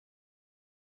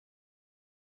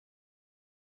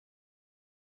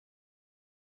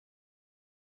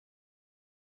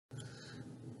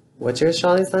What's your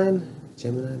astrology sign?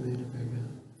 Gemini, Moon, and Virgo.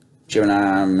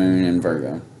 Gemini, Moon, and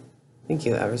Virgo. Thank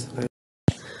you ever so much.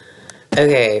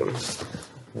 Okay,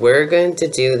 we're going to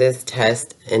do this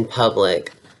test in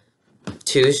public.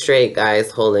 2 straight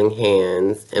guys holding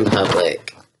hands in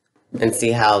public and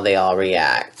see how they all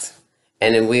react.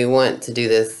 And then we want to do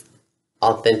this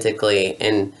authentically,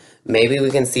 and maybe we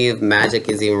can see if magic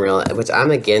is even real, which I'm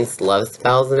against love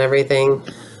spells and everything,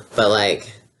 but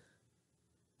like,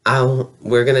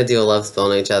 we're gonna do a love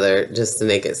spell on each other just to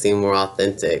make it seem more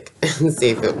authentic and see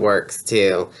if it works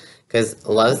too. Because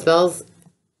love spells,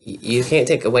 you can't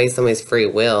take away somebody's free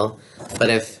will,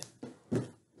 but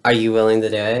are you willing to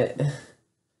do it?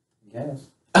 Yes.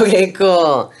 Okay,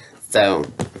 cool. So,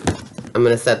 I'm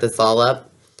gonna set this all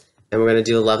up, and we're gonna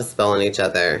do a love spell on each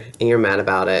other, and you're mad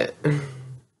about it.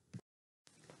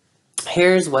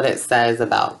 Here's what it says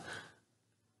about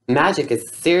magic is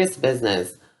serious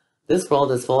business. This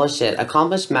world is full of shit.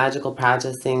 Accomplished magical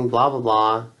practicing, blah, blah,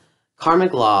 blah.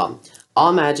 Karmic law.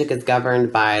 All magic is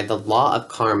governed by the law of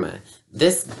karma.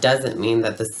 This doesn't mean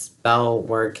that the spell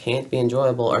word can't be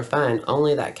enjoyable or fun,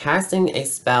 only that casting a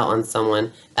spell on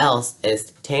someone else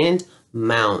is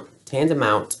tantamount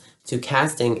to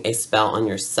casting a spell on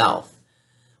yourself.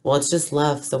 Well, it's just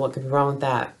love, so what could be wrong with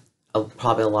that? Oh,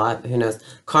 probably a lot, who knows.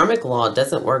 Karmic law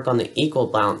doesn't work on the equal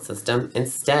balance system.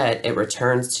 Instead, it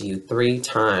returns to you 3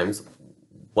 times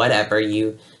whatever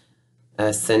you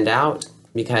send out,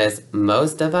 because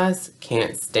most of us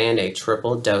can't stand a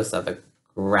triple dose of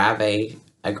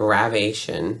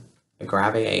aggravation.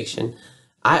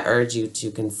 I urge you to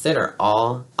consider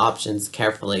all options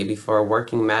carefully before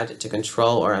working magic to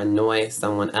control or annoy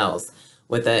someone else.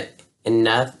 With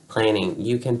enough planning,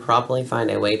 you can probably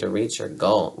find a way to reach your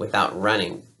goal without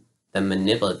running the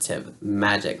manipulative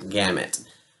magic gamut.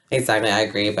 Exactly, I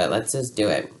agree, but let's just do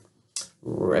it.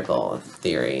 Ripple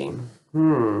theory.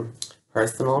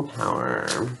 Personal power.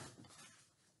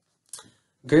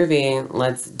 Groovy,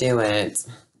 let's do it.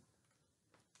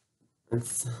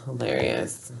 It's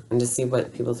hilarious. And to see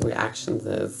what people's reactions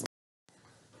is.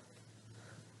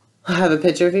 I have a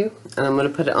picture of you, and I'm going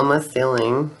to put it on my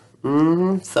ceiling.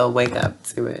 So wake up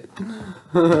to it.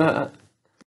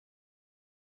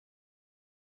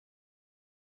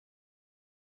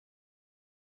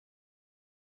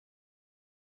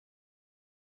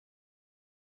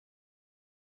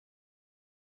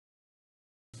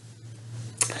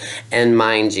 And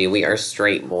mind you, we are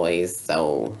straight boys,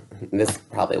 so this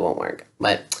probably won't work.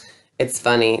 But it's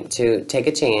funny to take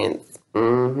a chance.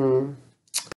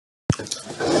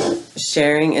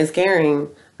 Sharing is caring.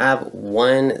 I have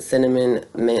 1 cinnamon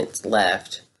mint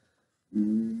left.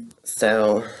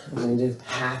 So I'm going to do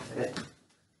half of it.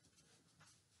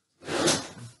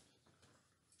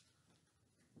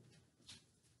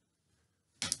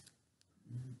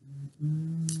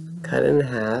 Cut in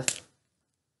half.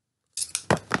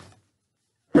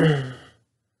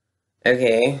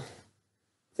 Okay.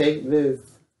 Take this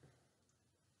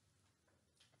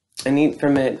and eat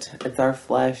from it. It's our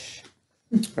flesh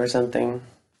or something.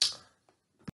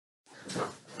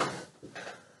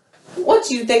 What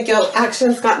do you think your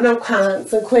actions got no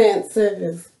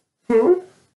consequences?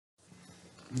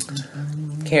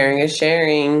 Caring is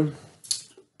sharing.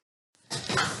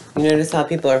 You notice how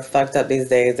people are fucked up these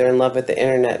days. They're in love with the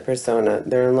internet persona.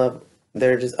 They're in love.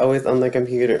 They're just always on their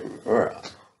computer or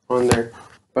on their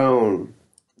phone.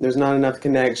 There's not enough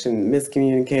connection.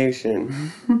 Miscommunication.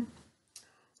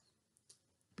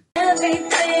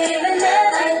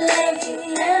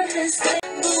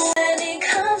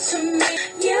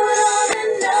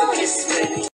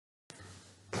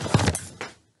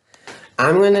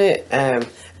 I'm gonna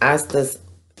ask this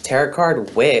tarot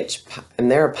card witch, and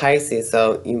they're a Pisces,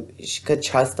 so you could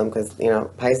trust them because, you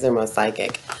know, Pisces are most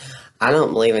psychic. I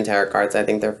don't believe in tarot cards. I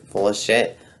think they're full of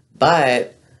shit,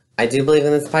 but I do believe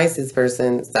in this Pisces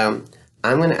person, so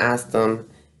I'm gonna ask them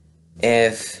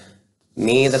if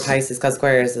me, the Pisces cos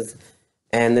Aquarius,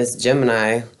 and this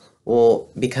Gemini will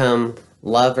become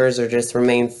lovers or just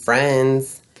remain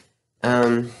friends,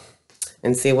 and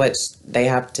see what they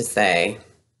have to say.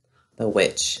 The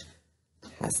witch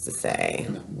has to say.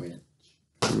 The witch.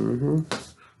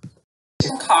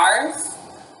 Cards.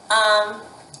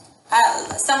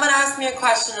 Someone asked me a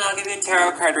question and I'll give you a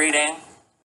tarot card reading.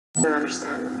 I don't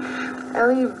understand.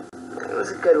 Ellie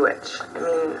was a good witch. I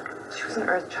mean, she was an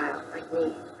earth child like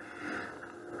me.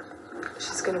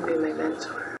 She's gonna be my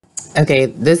mentor. Okay,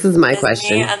 this is my Is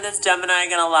question. me and this Gemini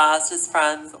gonna last as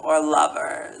friends or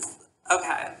lovers?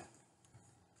 Okay.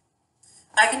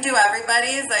 I can do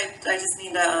everybody's. I just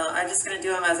need to. I'm just gonna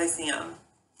do them as I see them.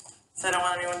 So I don't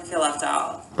want anyone to feel left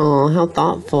out. Oh, how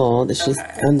thoughtful. That she's,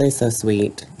 Okay. oh, they're so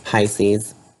sweet.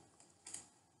 Pisces.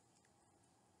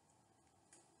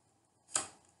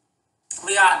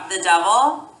 got the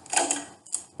Devil.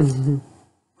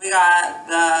 We got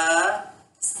the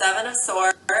Seven of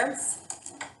Swords.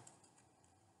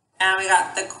 And we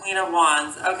got the Queen of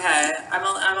Wands. Okay,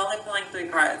 I'm only pulling 3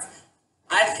 cards.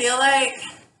 I feel like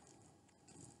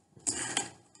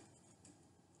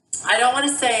I don't want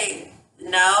to say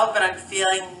no, but I'm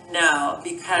feeling no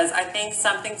because I think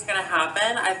something's gonna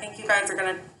happen. I think you guys are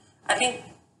gonna. I think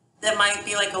there might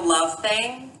be like a love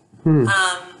thing, and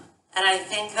I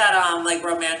think that like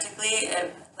romantically,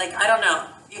 like I don't know.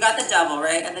 You got the Devil,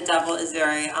 right? And the Devil is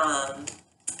very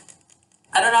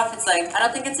I don't know if it's like, I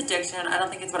don't think it's addiction. I don't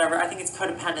think it's whatever. I think it's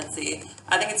codependency.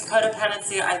 I think it's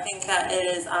codependency. I think that it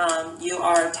is, you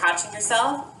are attaching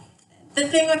yourself. The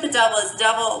thing with the Devil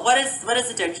is, what is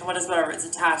addiction? What is whatever? It's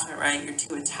attachment, right? You're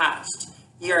too attached.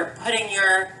 You're putting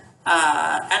your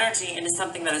energy into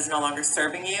something that is no longer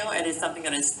serving you. It is something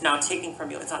that is now taking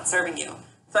from you. It's not serving you.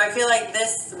 So I feel like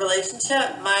this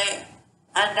relationship might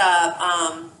end up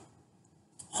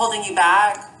holding you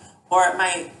back, or it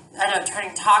might end up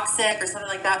turning toxic or something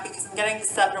like that, because I'm getting the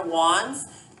Seven of Wands,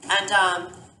 and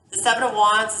the Seven of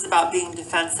Wands is about being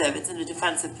defensive. It's in a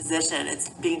defensive position. It's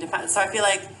being defensive. So I feel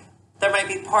like there might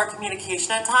be poor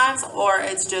communication at times, or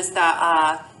it's just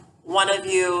that one of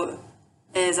you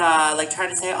is like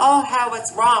trying to say, oh,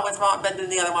 what's wrong, but then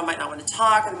the other one might not want to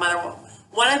talk, or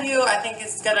one of you I think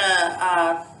is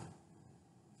gonna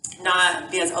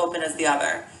not be as open as the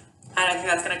other, and I think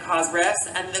that's gonna cause rifts.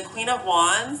 And the Queen of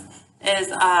Wands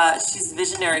is she's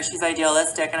visionary, she's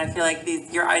idealistic, and I feel like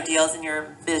your ideals and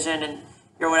your vision and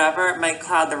your whatever might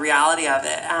cloud the reality of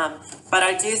it. But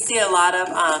I do see a lot of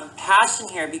passion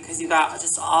here, because you got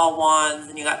just all wands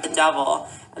and you got the Devil,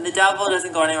 and the Devil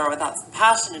doesn't go anywhere without some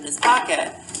passion in his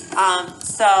pocket.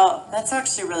 So that's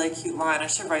actually a really cute line. I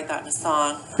should write that in a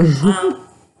song.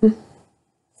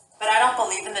 But I don't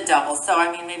believe in the Devil, so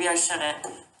I mean, maybe I shouldn't.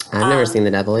 I've never seen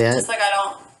the Devil yet. Just like I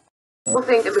don't. People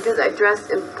think that because I dressed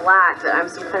in black that I'm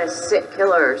some kind of sick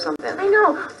killer or something. I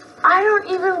know. I don't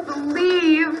even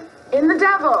believe in the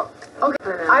Devil.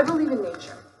 Okay, I believe in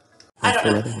nature. I don't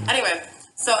know. Anyway,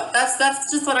 so that's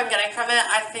just what I'm getting from it.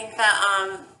 I think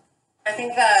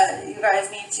that you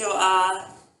guys need to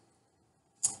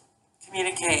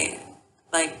communicate,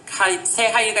 like how you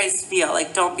guys feel.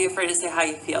 Like, don't be afraid to say how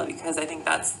you feel, because I think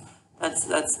that's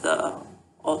the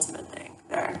ultimate thing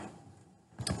there.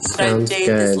 Should Sounds I date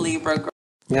good. this Libra girl?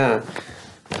 Yeah.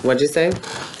 What'd you say?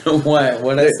 What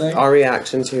did I say? Our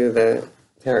reaction to the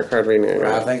tarot card reading.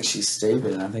 I think she's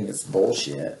stupid, and I think it's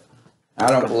bullshit. I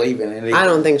don't believe in it either. I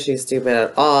don't think she's stupid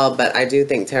at all, but I do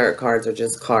think tarot cards are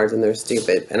just cards and they're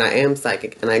stupid. And I am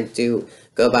psychic, and I do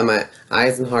go by my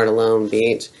eyes and heart alone,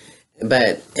 beach.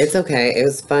 But it's okay. It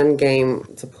was a fun game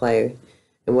to play.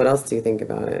 And what else do you think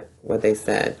about it? What they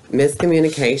said.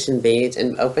 Miscommunication, beach,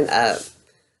 and open up.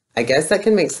 I guess that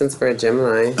can make sense for a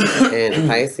Gemini and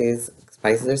Pisces.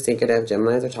 Pisces are secretive,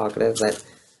 Geminis are talkative, but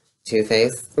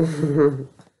two-faced.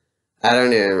 I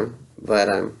don't know.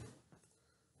 But,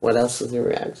 what else was your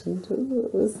reaction to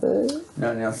what was said?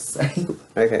 Nothing else to say.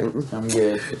 Okay. I'm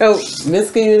good. Oh,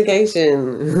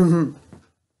 miscommunication.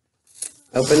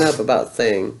 Open up about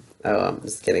saying. Oh, I'm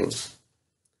just kidding. So,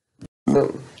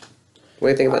 what do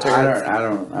you think about tarot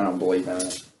cards? I don't believe in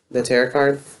it. The tarot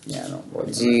card? Yeah, I don't believe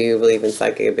in it. Do you believe in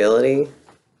psychic ability?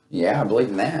 Yeah, I believe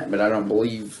in that, but I don't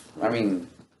believe. I mean,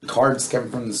 cards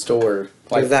come from the store.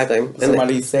 Like Exactly.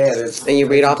 Somebody said it's. And you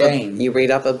read off game. you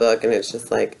read off a book, and it's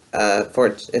just like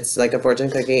it's like a fortune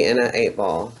cookie and an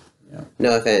 8-ball. Yeah.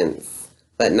 No offense,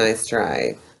 but nice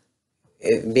try.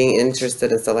 Being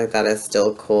interested in stuff like that is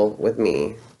still cool with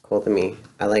me. Cool to me.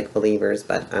 I like believers,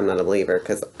 but I'm not a believer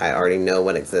because I already know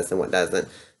what exists and what doesn't.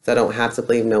 So I don't have to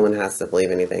believe. No one has to believe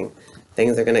anything.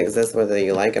 Things are going to exist whether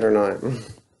you like it or not.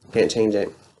 Can't change it.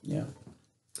 Yeah.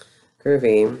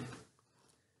 Groovy.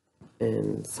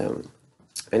 And so,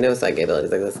 I know psychic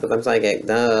abilities like this because I'm psychic.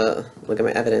 Duh. Look at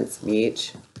my evidence,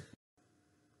 beach.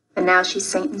 And now she's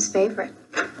Satan's favorite.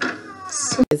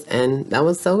 And that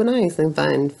was so nice and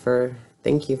fun.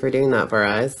 Thank you for doing that for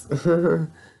us.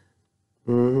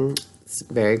 It's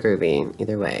very groovy.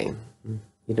 Either way,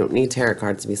 you don't need tarot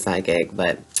cards to be psychic,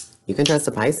 but you can trust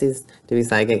a Pisces to be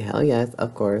psychic. Hell yes,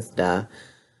 of course. Duh.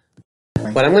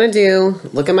 What I'm gonna do,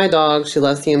 look at my dog. She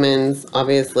loves humans,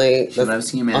 obviously. She loves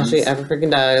humans. All she ever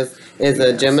freaking does is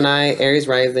a Gemini, Aries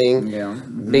rising, Yeah.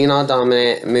 being all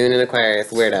dominant, moon in Aquarius,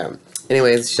 weirdo.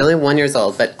 Anyways, she's only 1 year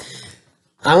old, but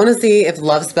I want to see if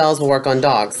love spells will work on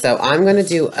dogs. So I'm gonna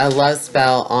do a love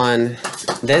spell on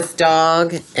this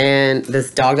dog and this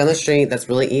dog down the street that's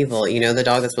really evil. You know the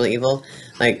dog that's really evil?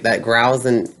 Like that growls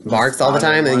and barks all the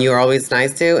time and you're always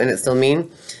nice to, and it's still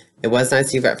mean. It was nice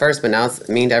to you at first, but now it's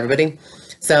mean to everybody.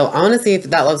 So I want to see if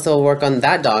that love spell will work on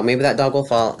that dog. Maybe that dog will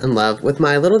fall in love with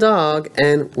my little dog,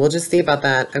 and we'll just see about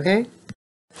that, okay?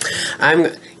 I'm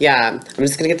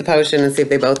just going to get the potion and see if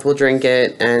they both will drink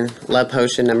it, and love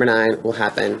potion number 9 will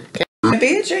happen, okay?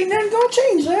 Bitch, ain't nothing gonna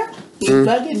change that. You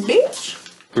fucking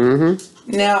bitch.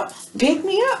 Mm-hmm. Now, pick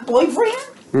me up, boyfriend.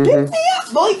 Mm-hmm. Pick me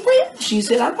up, boyfriend. She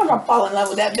said, I'm not gonna fall in love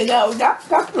with that big old dog.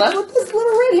 I'm in love with this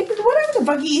little redhead, whatever the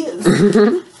fuck he is.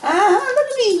 Look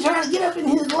at me trying to get up in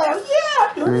his lap.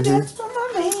 Yeah, doing a dance for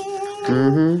my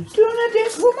man. Doing a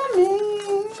dance for my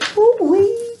man.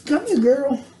 Ooh-wee. Come here,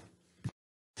 girl.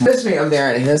 Miss me up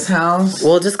there at his house.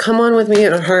 Well, just come on with me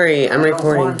in a hurry. I'm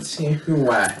recording. I don't want to.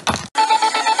 Why?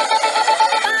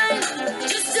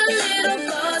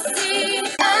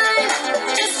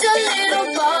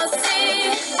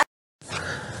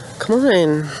 Come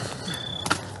on.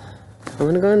 I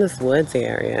want to go in this woods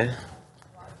area.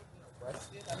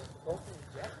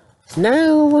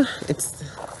 No, it's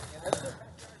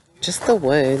just the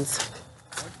woods.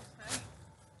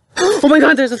 Oh my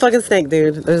god, there's a fucking snake,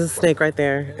 dude. There's a snake right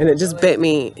there. And it just bit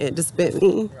me. It just bit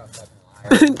me.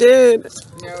 It did.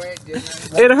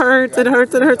 It hurts. It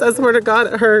hurts. It hurts. I swear to God,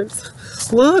 it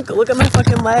hurts. Look at my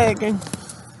fucking leg.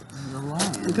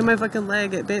 Look at my fucking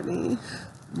leg. It bit me.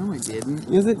 No, it didn't.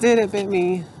 Yes, it did. It bit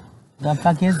me. The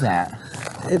fuck is that?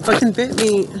 It fucking bit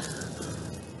me.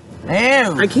 Ew.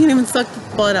 I can't even suck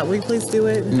the blood out. Will you please do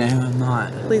it? No, I'm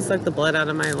not. Please suck the blood out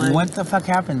of my leg. What the fuck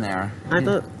happened there? I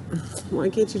thought, why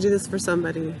can't you do this for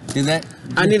somebody? Did that?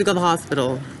 I need to go to the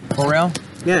hospital. For real?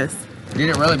 Yes. Did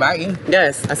it really bite you?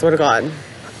 Yes, I swear to God.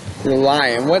 You're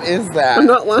lying. What is that? I'm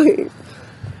not lying.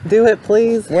 Do it,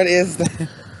 please. What is that?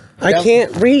 I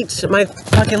can't reach my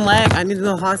fucking leg. I need to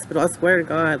go to the hospital. I swear to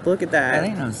God. Look at That that.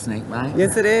 ain't no snake bite.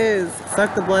 Yes, it is.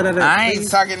 Suck the blood out of it. I ain't please.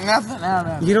 sucking nothing out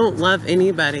of it. You don't love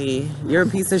anybody. You're a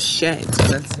piece of shit.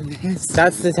 That's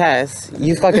That's the test.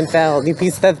 You fucking failed. You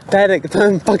piece of pathetic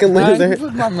fucking I loser.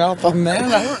 put my mouth on that.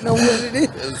 I don't know what it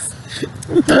is.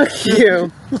 Fuck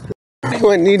you.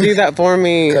 Wouldn't you do that for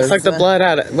me? 'Cause Suck the blood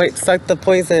out of it. Wait, suck the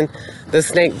poison. The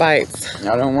snake bites.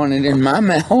 I don't want it in my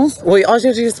mouth. Well, all you have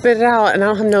to do is spit it out, and I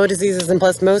don't have no diseases, and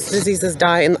plus most diseases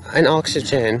die in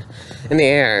oxygen in the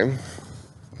air.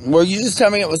 Well, you just tell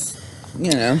me it was,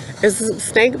 you know. It's a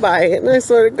snake bite, and I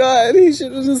swear to God, he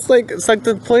should have just like sucked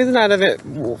the poison out of it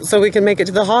so we can make it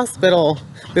to the hospital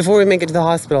before we make it to the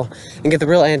hospital and get the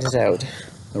real antidote.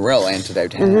 The real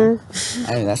antidote.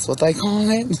 Hey, that's what they call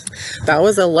it. That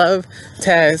was a love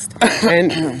test,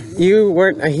 and you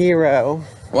weren't a hero.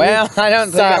 Well, I don't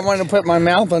think I Sucked. want to put my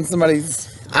mouth on somebody's.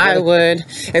 I would.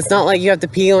 It's not like you have to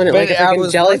pee on it But like a I freaking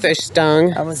was jellyfish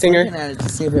stung. I was Singer. looking at it to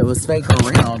see if it was fake or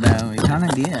real, though. It kind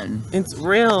of did. It's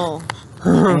real.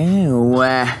 Ew.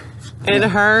 It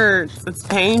hurts. It's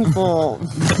painful.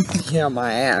 Yeah,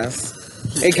 my ass.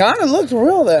 It kind of looked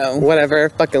real, though. Whatever,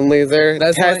 fucking loser.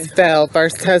 That's Test why- failed.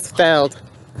 First test failed.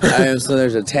 Oh, so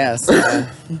there's a test.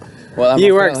 Well, I'm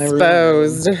You were apparently real.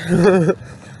 exposed.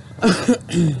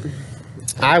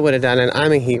 I would have done it.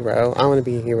 I'm a hero. I want to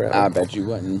be a hero. I bet you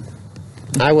wouldn't.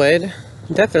 I would.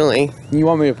 Definitely. You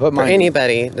want me to put For my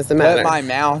anybody. Doesn't put matter. my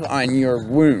mouth on your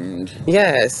wound?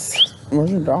 Yes.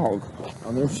 Where's your dog?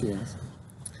 Oh, there she is.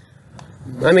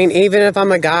 I mean, even if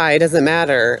I'm a guy, it doesn't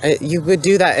matter. You would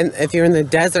do that if you're in the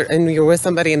desert and you're with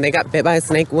somebody and they got bit by a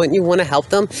snake. Wouldn't you want to help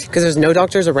them? Because there's no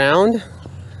doctors around.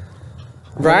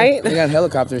 Right? They got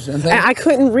helicopters, don't they? I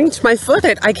couldn't reach my foot.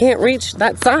 I can't reach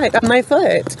that side of my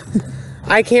foot.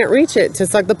 I can't reach it to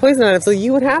suck the poison out of, so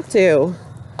you would have to.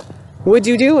 Would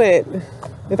you do it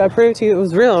if I proved to you it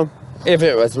was real? If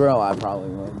it was real, I probably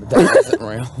would, but that wasn't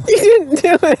real. You didn't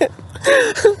do it.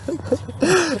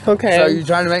 Okay. So you're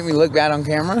trying to make me look bad on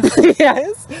camera?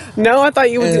 Yes. No, I thought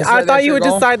you would. And so I that's thought you your would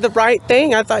goal? decide the right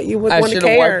thing. I thought you would I want to should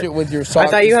have care. worked it with your I soft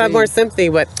thought you had more sympathy,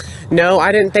 but no,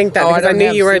 I didn't think that because I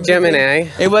knew you were a Gemini.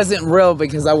 It wasn't real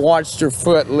because I watched your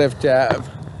foot lift up,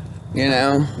 you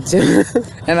know,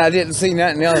 and I didn't see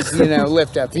nothing else, you know,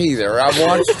 lift up either. I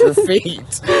watched your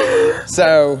feet.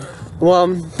 So, well,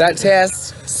 that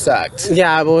test sucked.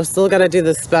 Yeah, but we're still gonna do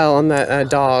the spell on that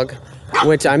dog.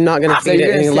 Which I'm not going to feed you're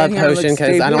it any gonna love stand here and look potion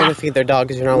because I don't stupid? want to feed their dog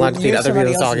because you're not allowed to feed Use other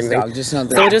people's somebody dog else's anything. just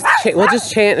not So we'll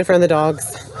just chant in front of the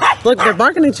dogs. Look, they're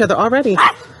barking at each other already.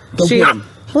 Go get 'em.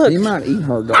 Look, You might eat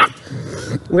her dog.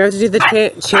 we have to do the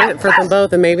chant for them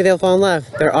both and maybe they'll fall in love.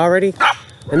 They're already,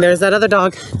 and there's that other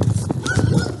dog.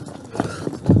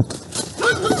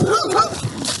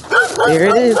 Here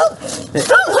it is.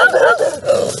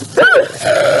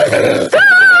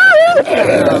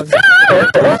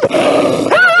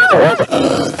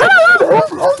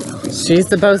 She's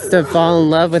supposed to fall in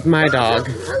love with my dog.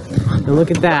 And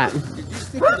look at that.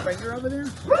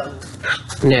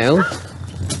 No.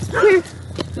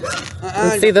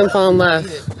 Let's see them fall in love.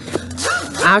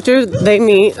 After they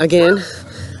meet again,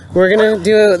 we're gonna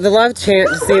do the love chant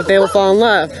to see if they will fall in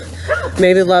love.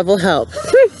 Maybe love will help.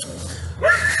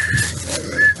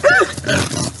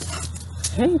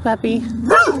 Hey, puppy.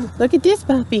 Look at this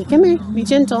puppy. Come here. Be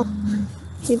gentle.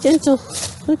 Be gentle.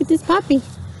 Look at this puppy.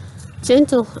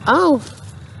 Gentle. Oh.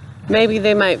 Maybe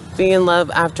they might be in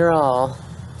love after all.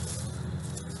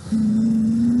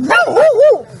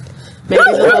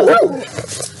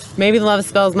 Maybe the love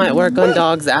spells might work on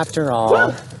dogs after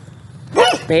all.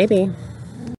 Maybe.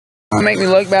 Make me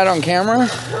look bad on camera?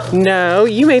 No,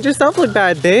 you made yourself look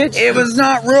bad, bitch. It was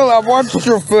not real. I watched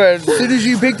your foot. As soon as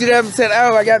you picked it up and said,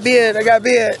 oh, I got bit. I got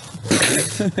bit.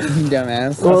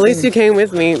 Dumbass. Well, at least you came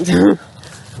with me.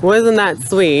 Wasn't that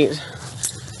sweet?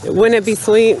 Wouldn't it be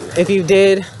sweet if you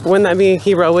did? Wouldn't that be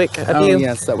heroic of you? Oh,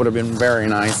 yes, that would have been very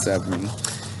nice of me.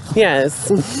 Yes.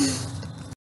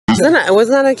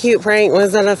 Wasn't that a cute prank?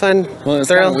 Was that a fun Well, it's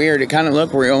thrill? kind of weird. It kind of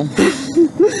looked real.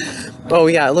 Oh,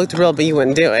 yeah, it looked real, but you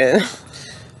wouldn't do it.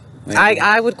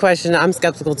 I would question it. I'm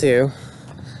skeptical, too.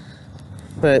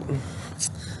 But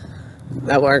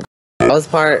that worked. That was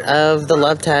part of the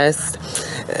love test.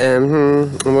 We're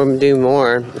going to do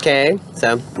more, okay?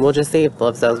 So we'll just see if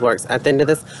love cells works. At the end of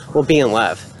this, we'll be in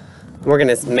love. We're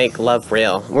going to make love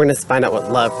real. We're going to find out what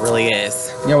love really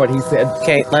is. You know what he said?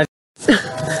 Okay, let's...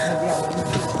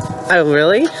 Oh,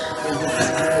 really?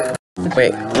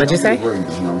 Wait, what'd you say?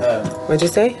 What'd you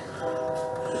say?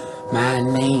 My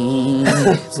name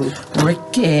is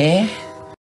Ricky.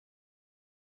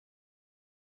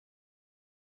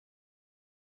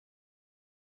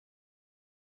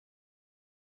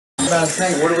 About to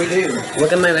say, what do we do?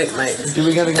 Look at my Do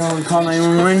we gotta go and call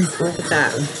 911? Look at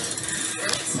that.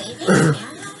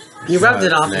 You rubbed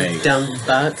it off, you dumb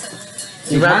fuck.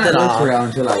 You rubbed it off.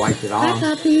 Until I wiped it off.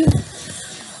 Hi, puppy.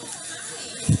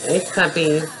 Hey,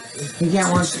 puppy. You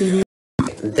can't watch TV.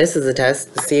 This is a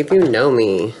test to see if you know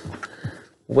me.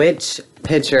 Which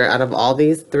picture out of all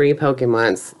these 3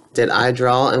 Pokemons did I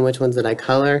draw, and which ones did I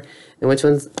color, and which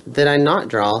ones did I not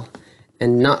draw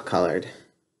and not colored?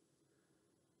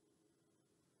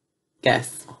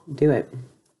 Guess. Do it.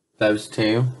 Those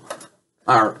 2?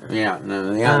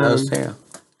 Those 2.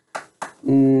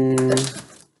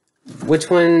 Which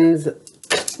ones?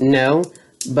 No,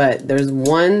 but there's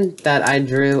one that I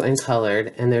drew and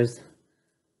colored, and there's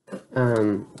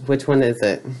which one is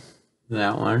it?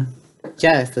 That one.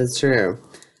 Yes, that's true.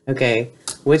 Okay,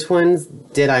 which ones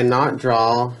did I not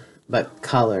draw but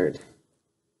colored?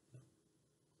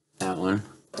 That one.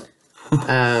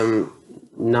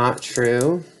 Not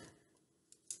true.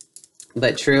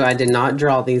 But true, I did not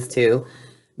draw these 2.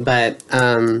 But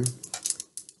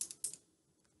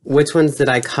which ones did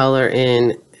I color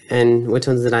in and which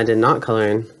ones did I not color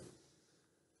in?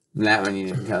 That one you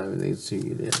didn't color. These 2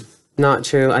 you did. Not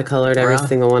true. I colored every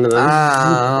single one of them.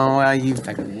 Oh, well, you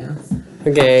fucking ass.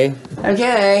 Okay.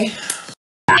 Okay.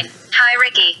 Hi,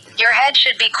 Ricky. Your head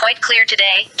should be quite clear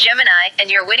today, Gemini, and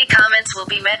your witty comments will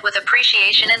be met with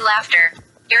appreciation and laughter.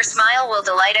 Your smile will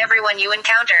delight everyone you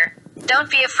encounter.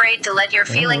 Don't be afraid to let your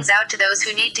feelings out to those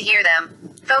who need to hear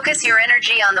them. Focus your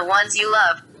energy on the ones you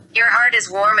love. Your heart is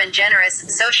warm and generous,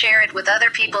 so share it with other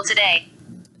people today.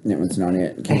 That was not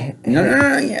it. Okay. No,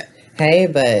 yeah. Hey,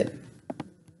 but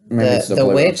the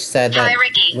witch said that Hi,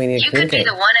 Ricky. we need You could be communicate.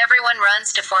 the one everyone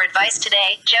runs to for advice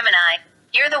today, Gemini.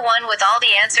 You're the one with all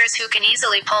the answers who can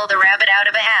easily pull the rabbit out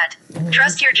of a hat.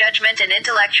 Trust your judgment and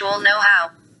intellectual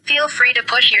know-how. Feel free to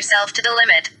push yourself to the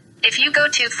limit. If you go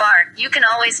too far, you can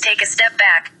always take a step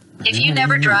back. If you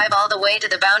never drive all the way to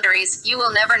the boundaries, you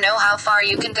will never know how far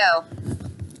you can go.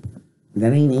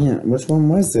 That ain't it. Which one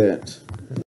was it?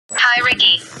 Hi,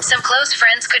 Ricky. Some close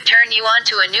friends could turn you on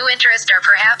to a new interest or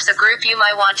perhaps a group you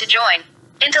might want to join.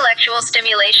 Intellectual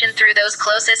stimulation through those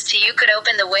closest to you could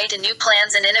open the way to new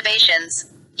plans and innovations.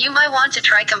 You might want to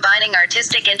try combining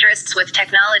artistic interests with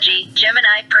technology,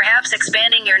 Gemini, perhaps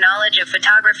expanding your knowledge of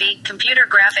photography, computer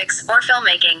graphics, or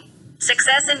filmmaking.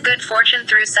 Success and good fortune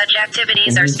through such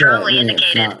activities are strongly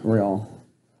indicated. It's not real.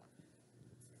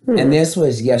 And this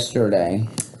was yesterday.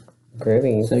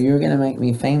 Groovy. So you were gonna make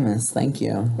me famous. Thank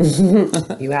you.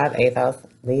 You have 8th house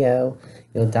Leo.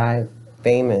 You'll die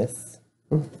famous.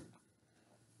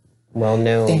 Well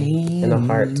known in the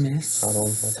heart.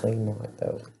 Hopefully not,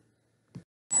 though.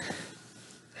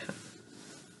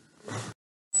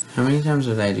 How many times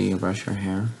a day do you brush your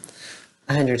hair?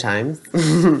 100 times.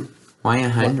 Why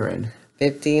 100?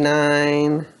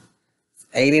 59,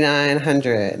 89,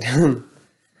 100.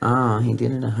 Oh, he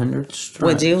did it 100 straight.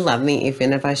 Would you love me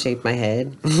even if I shaved my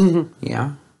head?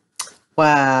 Yeah.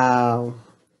 Wow.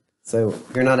 So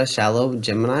you're not a shallow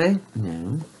Gemini?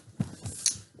 No.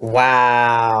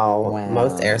 Wow.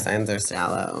 Most air signs are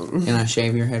shallow. Can I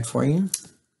shave your head for you?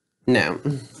 No.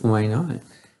 Why not?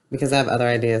 Because I have other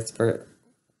ideas for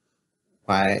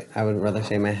why I would rather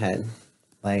shave my head.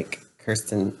 Like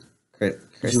Christina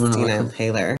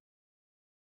Taylor.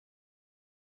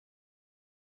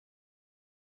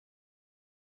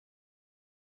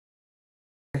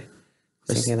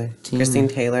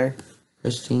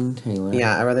 Christine Taylor.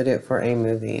 Yeah, I'd rather do it for a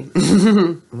movie.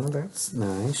 Oh, that's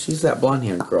nice. She's that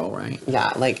blonde-haired girl, right?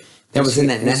 Yeah, like that was in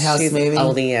that Nut House she's movie. A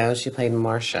Leo. She played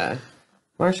Marsha.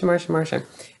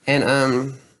 And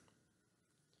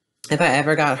if I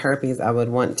ever got herpes, I would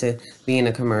want to be in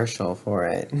a commercial for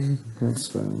it. That's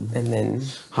funny. And then,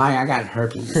 hi, I got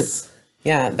herpes.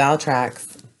 Yeah,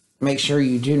 Valtrax. Make sure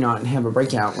you do not have a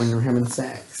breakout when you're having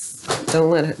sex. Don't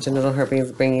let genital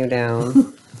herpes bring you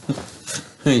down.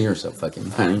 You're so fucking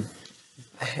funny.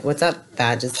 What's up,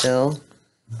 Vagisil?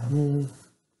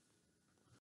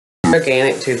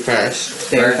 Organic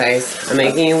toothbrush. Bare face. I'm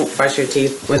making you brush your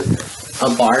teeth with a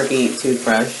Barbie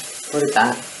toothbrush. What is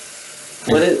that?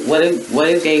 What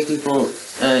do gay people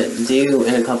do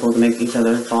in a couple to make each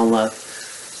other fall in love?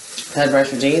 Can I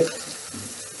brush your teeth?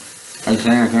 Are you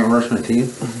saying I can't brush my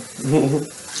teeth?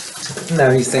 No,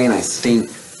 he's saying I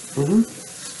stink.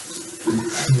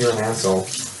 You're an asshole.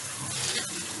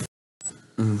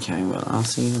 Okay, well, I'll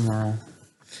see you tomorrow.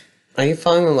 Are you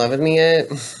falling in love with me yet?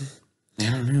 I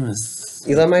don't know.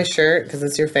 You love my shirt because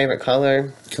it's your favorite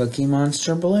color. Cookie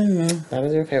Monster Blue. That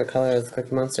is your favorite color. It's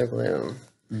Cookie Monster Blue.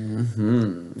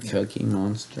 Cookie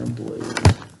Monster Blue.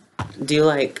 Do you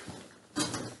like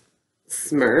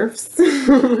Smurfs?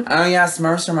 Oh yeah,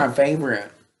 Smurfs are my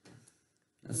favorite.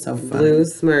 That's so funny. Blue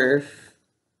Smurf.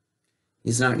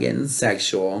 He's not getting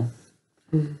sexual,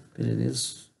 but it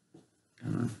is.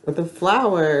 With a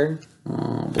flower.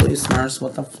 Oh, Blue Smurfs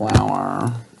with a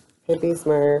flower. Hippie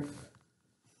Smurf.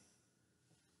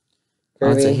 Oh,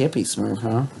 it's a hippie Smurf,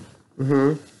 huh?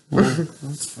 Well,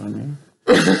 that's funny.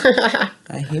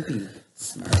 A hippie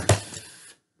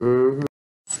Smurf.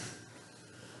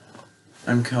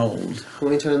 I'm cold. Can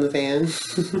we turn on the fan?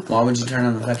 Why would you turn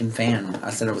on the fucking fan? I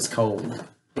said it was cold.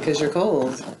 Because you're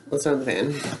cold. Let's turn on the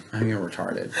fan. Oh, you're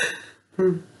retarded.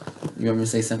 You want me to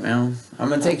say something else? I'm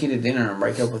going to take you to dinner and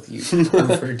break up with you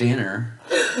for dinner.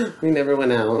 We never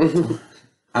went out.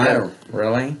 Oh,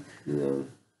 really? No.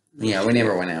 Yeah, we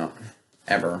never went out.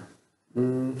 Ever.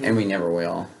 And we never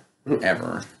will.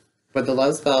 Ever. But the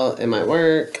love spell, it might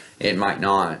work. It might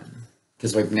not.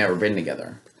 Because we've never been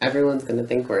together. Everyone's going to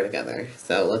think we're together.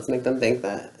 So let's make them think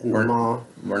that in the mall.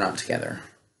 We're not together.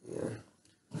 Yeah.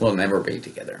 We'll never be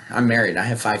together. I'm married. I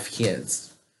have 5 kids.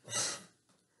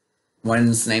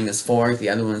 One's name is Fork. The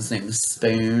other one's name is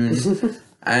Spoon.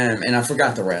 And I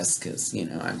forgot the rest because, you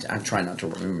know, I try not to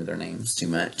remember their names too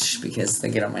much because they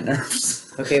get on my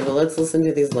nerves. Okay, well, let's listen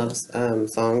to these love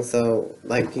songs so,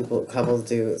 like, couples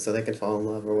do so they can fall in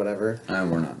love or whatever.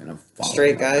 We're not going to fall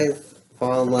Straight guys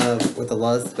fall in love with a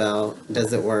love spell.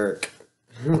 Does it work?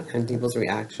 And people's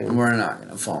reaction. We're not going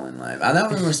to fall in love. I thought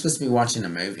we were supposed to be watching a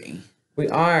movie. We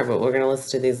are, but we're going to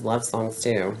listen to these love songs,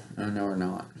 too. Oh, no, we're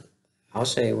not. I'll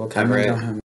show you. We'll cover it.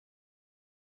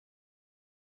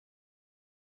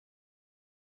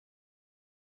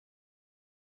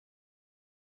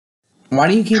 Why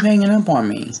do you keep hanging up on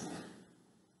me? Because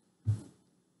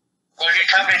you're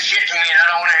talking shit to me and I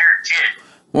don't want to hear shit.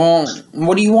 Well,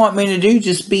 what do you want me to do?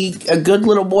 Just be a good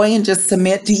little boy and just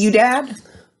submit to you, Dad?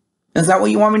 Is that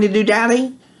what you want me to do, Daddy? You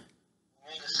need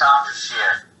to stop this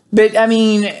shit. But, I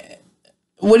mean,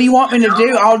 what do you want me to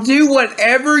do? I'll do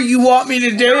whatever you want me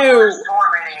to do.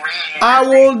 I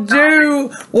will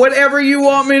do whatever you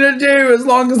want me to do as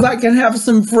long as I can have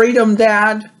some freedom,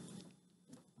 Dad.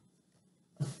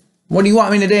 What do you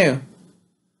want me to do?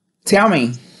 Tell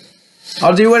me.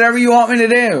 I'll do whatever you want me to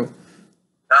do.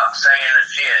 Stop saying the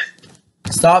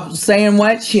shit. Stop saying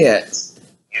what shit?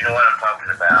 You know what I'm talking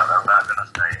about. I'm not going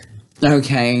to say it.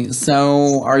 Okay,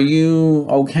 so are you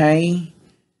okay?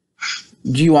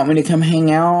 Do you want me to come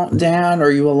hang out, Dad?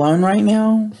 Are you alone right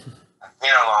now? I've been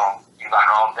alone. You like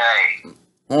all day.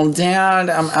 Well, Dad,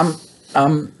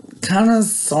 I'm kind of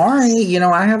sorry. You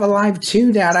know, I have a life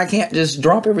too, Dad. I can't just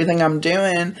drop everything I'm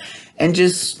doing and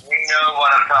just... You know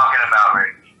what I'm talking about,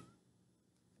 Rick.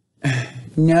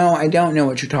 No, I don't know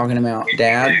what you're talking about,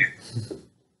 Dad.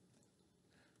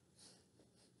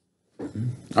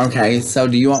 Okay, so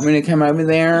do you want me to come over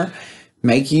there,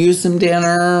 make you some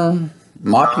dinner,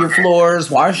 mop your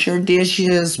floors, wash your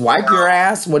dishes, wipe your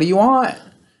ass? What do you want?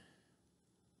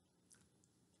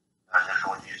 I just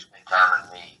want you to spend time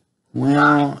with me.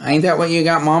 Well, ain't that what you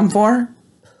got Mom for?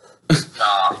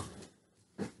 Stop.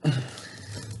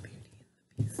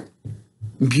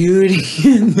 Beauty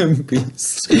and the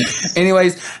Beast.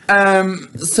 Anyways,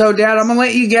 so Dad, I'm gonna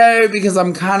let you go because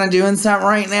I'm kind of doing something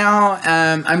right now.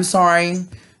 I'm sorry.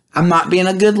 I'm not being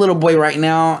a good little boy right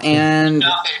now, and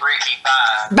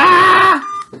bye.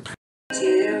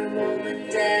 Dear mom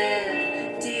and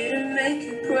dad, didn't make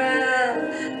you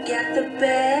proud. Got the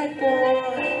bad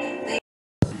boy.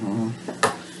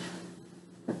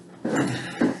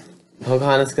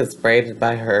 Pocahontas gets braided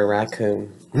by her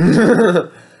raccoon.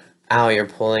 Ow, you're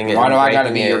pulling it. Why do I gotta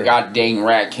breaking be your goddamn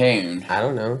raccoon? I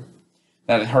don't know.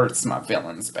 That hurts my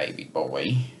feelings, baby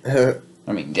boy. I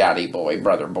mean, daddy boy,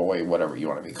 brother boy, whatever you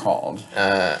want to be called.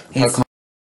 His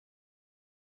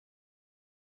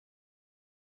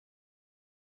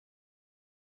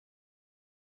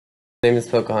name is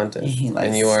Pocahontas,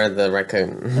 and you are the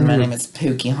raccoon. And my name is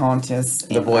Pocahontas,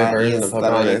 the boy version of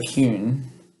Pocahontas.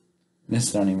 Raccoon.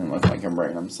 This don't even look like a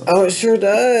brain. I'm so Oh, it sure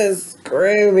does.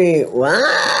 Groovy.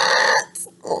 What?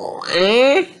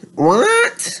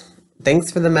 What?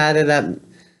 Thanks for the matted up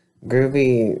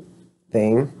groovy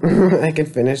thing. I can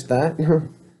finish that.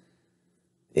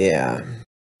 Yeah.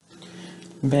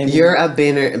 Baby. You're a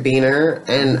beaner,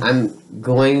 and I'm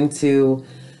going to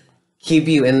keep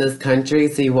you in this country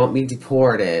so you won't be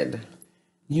deported.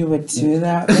 You would do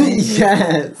that?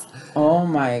 Yes. Oh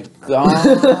my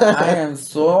god. I am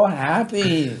so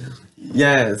happy.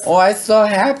 Yes. Oh, I'm so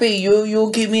happy.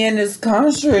 You'll keep me in this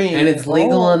country. And it's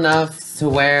legal enough to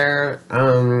where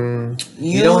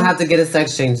you don't have to get a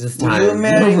sex change this time. You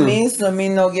marry me so me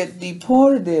no get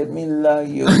deported. Me love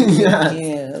you.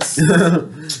 Yes.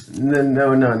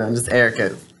 No, just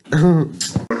Erica.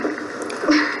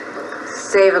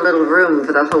 Save a little room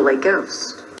for the Holy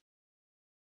Ghost.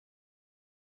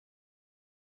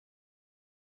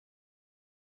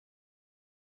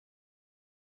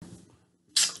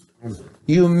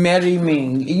 You marry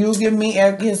me. You give me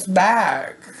a kiss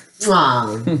back.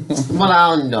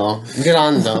 Volando.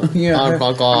 Grande. Yeah.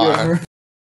 Alpacar.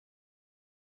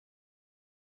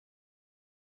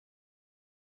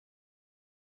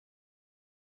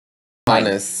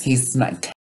 Honest. He's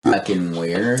like fucking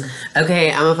weird.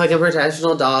 Okay, I'm a fucking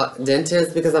professional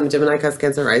dentist because I'm Gemini cusp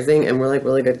Cancer rising, and we're like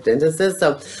really good dentists.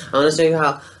 So I want to show you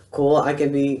how cool I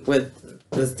can be with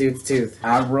this dude's tooth.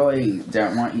 I really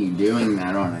don't want you doing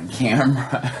that on a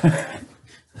camera.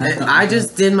 I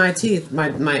just did my teeth.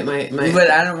 My.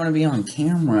 But I don't want to be on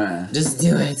camera. Just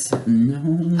do it.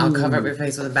 No. I'll cover up your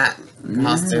face with a bat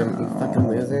costume, you fucking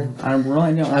loser. I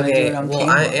really don't want to do it on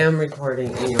camera. I am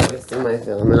recording and you're wasting my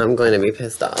film, and I'm going to be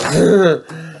pissed off.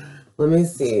 Let me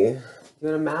see. You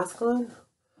want a mask on?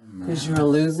 Because you're a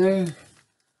loser?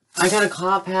 I got a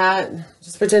cop hat.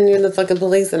 Just pretend you're the fucking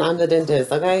police and I'm the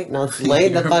dentist, okay? Now lay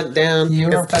the fuck down.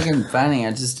 You're fucking funny.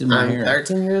 I just did my hair. I'm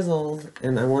 13 years old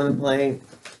and I want to play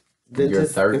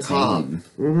dentist. You're 13.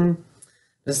 Mm-hmm.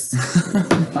 Just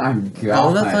my God.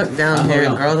 Go the fuck down here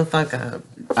and grow the fuck up.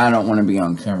 I don't want to be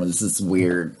on camera. This is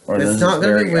weird. It's not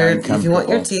going to be weird. If you want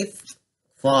your teeth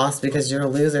flossed because you're a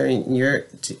loser and you're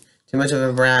too much of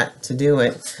a brat to do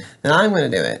it, then I'm going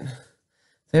to do it.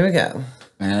 There we go.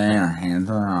 And your hands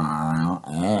are all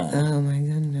out. Oh my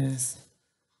goodness.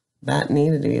 That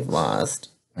needed to be flossed.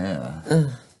 Yeah.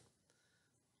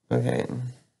 Okay.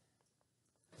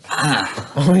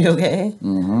 Are you okay?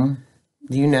 Mm-hmm.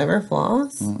 Do you never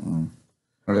floss? Mm-mm.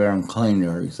 Or they're unclean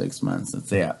every 6 months.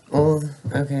 That's it. Oh,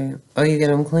 okay. Oh, you get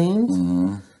them cleaned?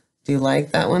 Mm-hmm. Do you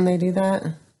like that when they do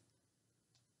that?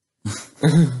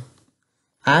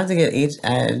 I have to get each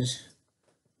edge.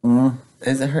 Mm-hmm.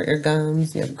 Does it hurt your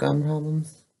gums? You have gum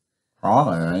problems?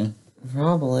 Probably.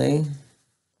 Probably.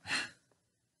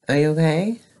 Are you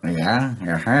okay? Yeah.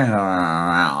 Your hands are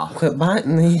out. Quit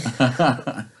biting me.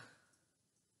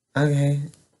 Okay.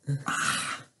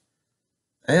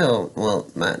 Oh, well,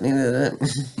 Matt needed it.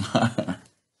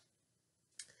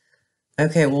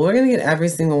 Okay, well, we're going to get every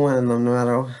single one of them, no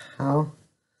matter how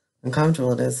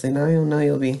uncomfortable it is. So now you'll know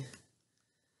you'll be...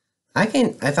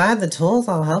 if I have the tools,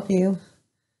 I'll help you.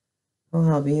 I'll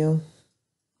help you.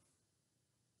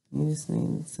 You just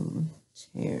need some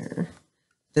chair.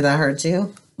 Did I hurt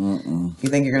you? Mm-mm. You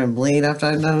think you're going to bleed after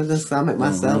I'm done with this? I'll make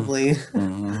myself bleed.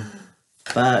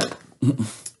 But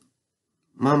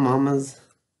my mama's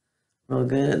real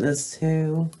good at this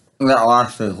too. That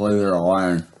last is leave it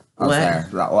alone.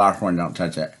 What? That last one, don't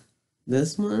touch it.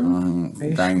 This one?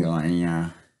 Dangling, yeah.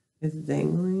 It's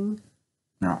dangling?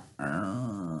 No.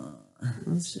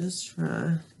 Let's just try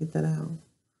to get that out.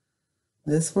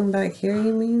 This one back here,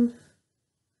 you mean?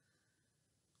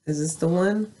 Is this the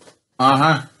one?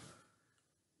 Uh-huh.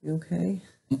 You okay?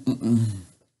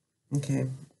 Okay.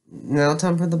 Now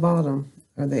time for the bottom.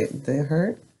 Are they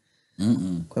hurt?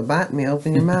 Quit biting me.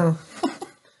 Open your mouth.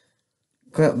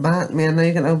 Quit bite me. I know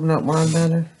you can open up wine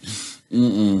better.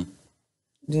 Mm-mm.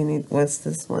 Do you need, what's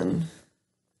this one?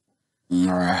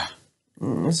 Sorry.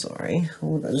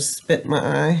 Hold on, I just spit in my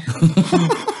eye.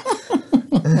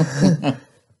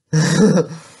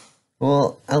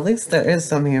 Well, at least there is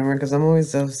some humor, because I'm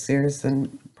always so serious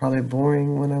and probably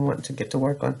boring when I want to get to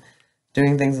work on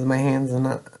doing things with my hands and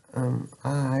not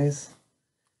eyes.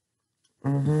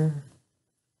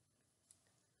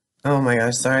 Oh my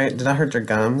gosh, sorry. Did I hurt your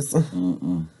gums?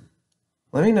 Mm-mm.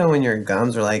 Let me know when your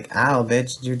gums are like, ow,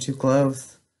 bitch, you're too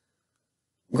close.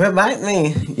 Quit biting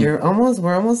me. We're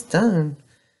almost done.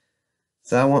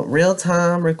 So I want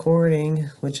real-time recording,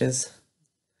 which is,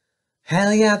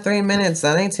 hell yeah, 3 minutes.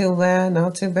 That ain't too bad.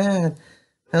 Not too bad.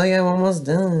 Hell yeah, I'm almost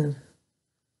done.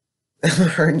 Am I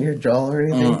hurting your jaw or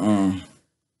anything?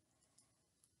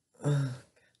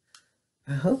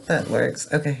 I hope that works.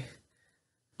 Okay.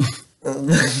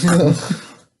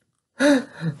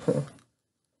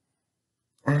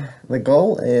 The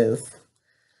goal is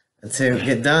to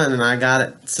get done, and I got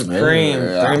it supreme.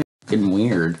 Yeah. Getting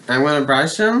weird. I'm going to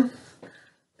brush them,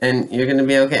 and you're going to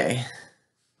be okay.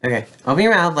 Okay. Open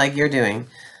your mouth like you're doing.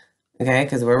 Okay?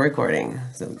 Because we're recording.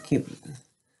 So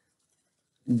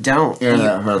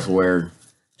That's weird.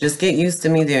 Just get used to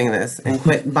me doing this and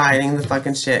quit biting the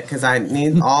fucking shit, because I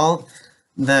need all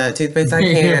the toothpaste I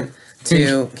can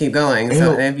to keep going.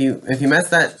 So if you mess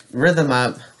that rhythm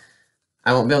up,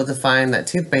 I won't be able to find that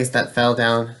toothpaste that fell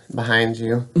down behind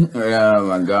you. Oh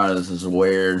my god, this is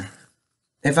weird.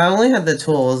 If I only had the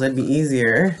tools, it'd be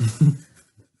easier.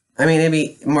 I mean, it'd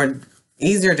be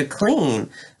easier to clean.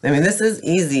 I mean, this is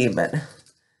easy, but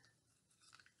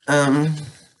I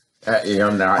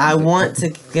want to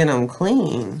get them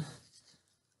clean,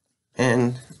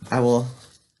 and I will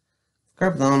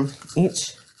scrub them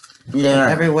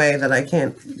every way that I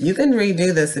can. You can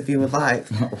redo this if you would like.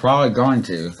 Probably going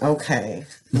to. Okay,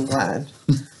 I'm glad.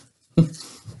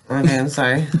 Okay, I'm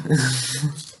sorry.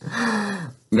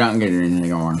 Not getting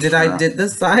anything on. Did I did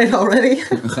this side already?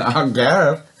 I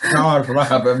guess. God,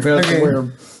 it feels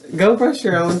weird. Go brush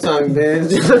your own tongue,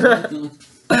 bitch.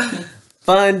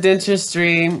 Fun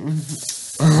dentistry.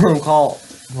 Call.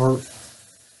 Well,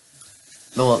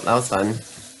 that was fun.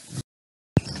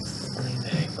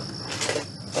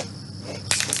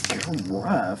 You're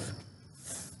rough.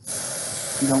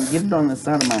 You don't get it on the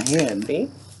side of my head. See?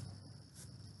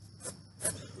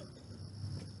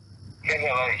 I'll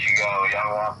let you go.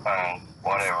 Y'all want fun.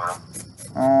 Whatever.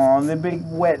 Oh, the big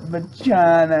wet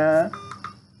vagina.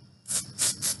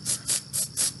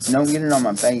 Don't get it on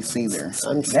my face either.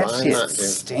 I'm that trying shit not to.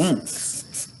 stinks.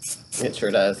 It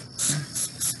sure does.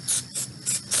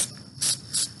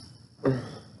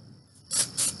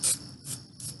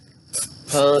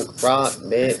 Punk rock,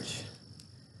 bitch.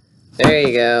 There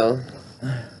you go.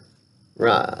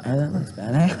 Rock. Oh, that looks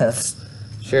badass.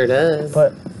 Sure does.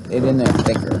 Put it in there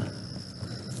thicker.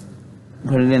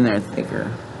 Put it in there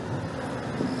thicker.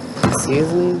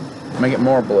 Excuse me? Make it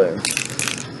more blue.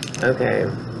 Okay.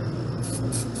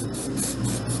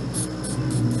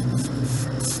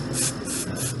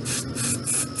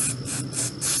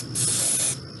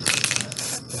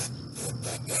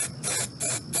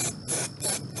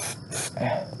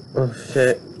 Oh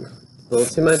shit. A little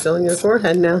too much on your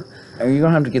forehead now. Are you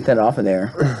gonna have to get that off of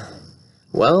there?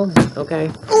 Well,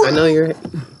 okay. I know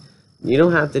you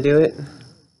don't have to do it.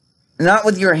 Not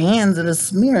with your hands, it'll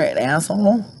smear it,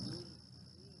 asshole.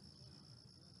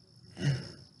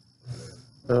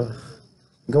 Oh,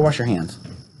 Go wash your hands.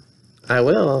 I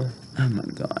will. Oh my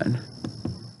god.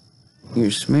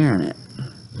 You're smearing it.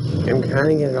 I'm trying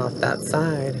to get it off that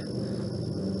side.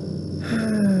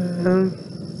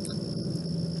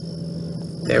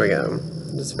 There we go.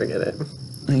 Just forget it.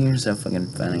 Oh, you're so fucking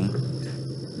funny.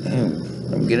 Ew.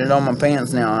 Don't get it on my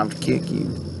pants now, I'll have to kick you.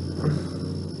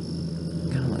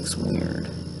 Kinda looks weird.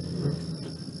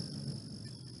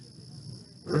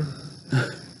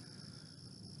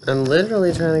 I'm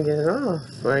literally trying to get it off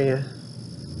for you.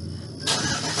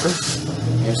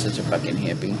 You're such a fucking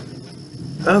hippie.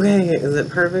 Okay, is it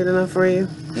perfect enough for you?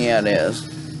 Yeah, it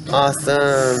is.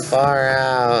 Awesome. Far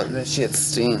out. That shit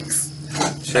stinks.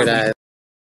 Sure does.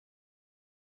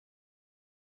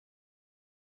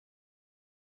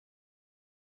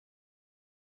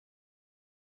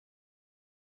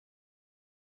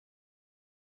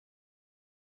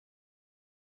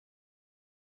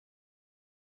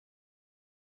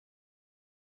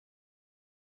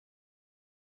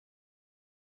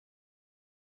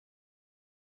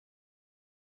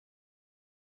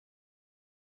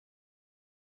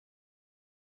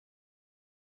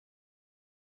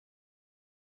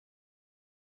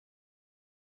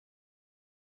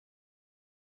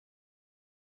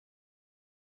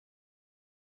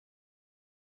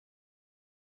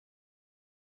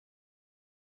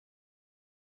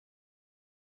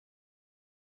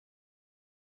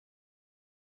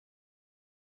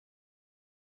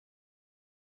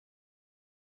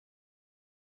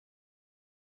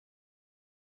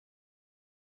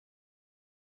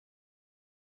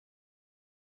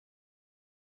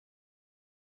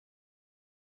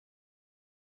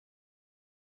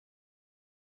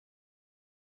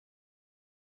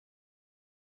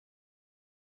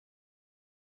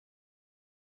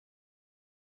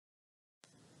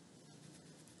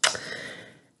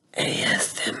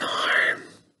 ASMR.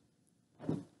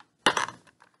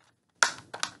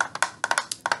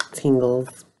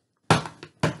 Tingles.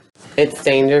 It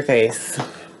stained your face.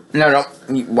 No,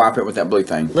 you wipe it with that blue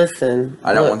thing. Listen.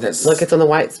 I don't want this. Look, it's on the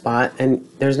white spot, and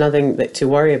there's nothing to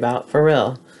worry about, for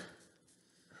real.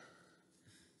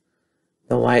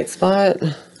 The white spot?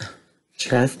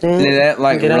 Trust me. Did that,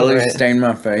 like, really stain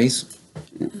my face?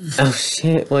 Oh,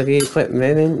 shit. Well, if you quit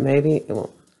moving, maybe it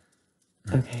won't.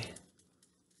 Okay.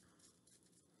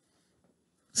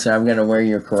 So I'm gonna wear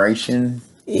your creation?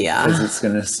 Yeah. Because it's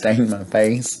gonna stain my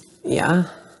face? Yeah.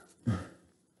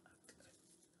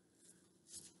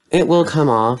 It will come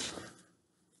off.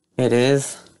 It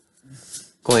is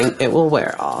going, it will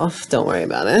wear off. Don't worry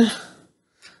about it.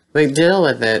 Like, deal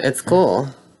with it. It's cool.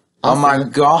 Also, oh my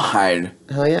god.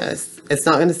 Hell yes. It's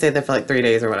not going to stay there for like 3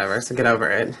 days or whatever, so get over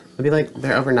it. It'll be like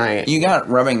there overnight. You got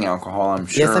rubbing alcohol, I'm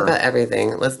sure. Yes, I've got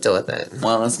everything. Let's deal with it.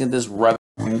 Well, let's get this rubbing.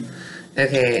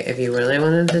 Okay, if you really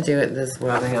wanted to do it this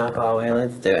rubbing alcohol way,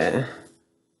 let's do it.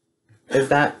 Is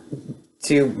that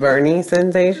too burny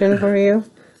sensation for you?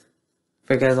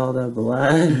 Because all the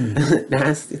blood,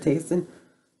 nasty tasting.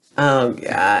 Oh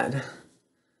God,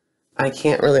 I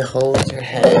can't really hold your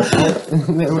head.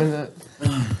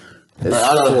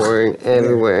 It's pouring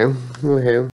everywhere.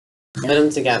 Okay. Put them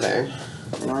together.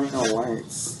 There ain't no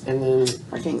lights. And then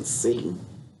I can't see.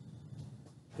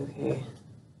 Okay.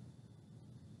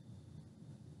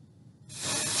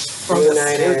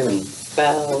 United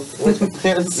spells.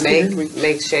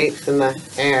 Make shapes in the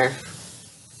air.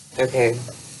 Okay.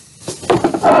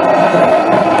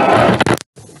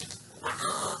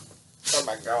 Oh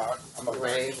my god. I'm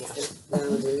afraid.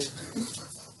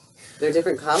 They're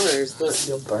different colors. Look.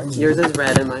 Yours is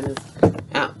red and mine is...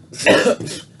 Ow.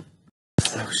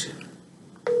 Oh, shit.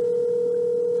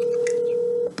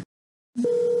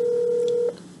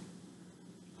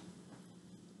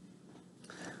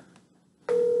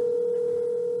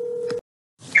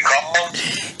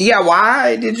 Yeah,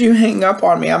 why did you hang up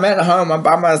on me? I'm at home. I'm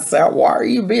by myself. Why are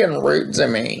you being rude to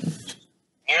me?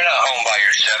 You're not home by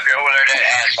yourself. You're over there at that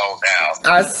asshole's house.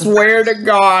 I swear to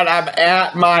God, I'm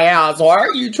at my house. Why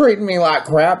are you treating me like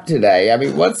crap today? I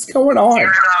mean, what's going on?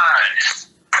 You're not.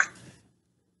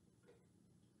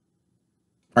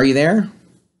 Are you there?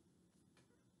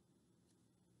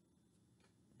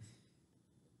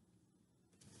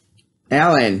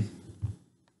 Alan.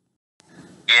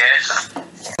 Yes.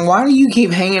 Why do you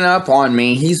keep hanging up on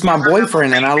me? He's my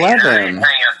boyfriend and I love him. I didn't hang up on you.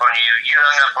 You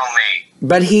hung up on me.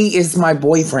 But he is my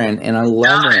boyfriend and I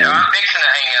love him. No, I'm fixing to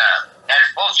hang up.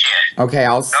 That's bullshit. Okay,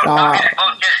 I'll Don't stop. talk any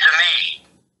bullshit to me.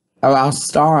 Oh, I'll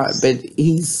stop. But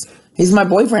he's my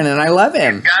boyfriend and I love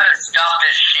him. You gotta stop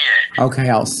this shit. Okay,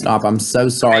 I'll stop. I'm so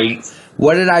sorry.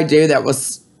 What did I do that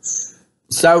was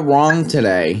so wrong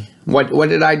today? What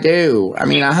did I do? I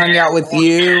mean, I hung out with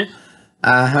you.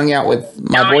 I hung out with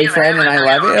my boyfriend and I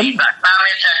love him. About 5 minutes at a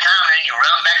time, and then you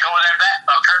run back over there, that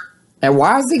fucker. And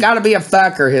why has he got to be a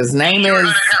fucker? His name You were is...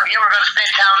 gonna spend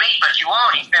time with me, but you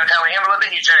won't. You spend time with him a little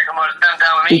bit, you said come over and spend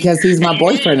time with me. Because he's my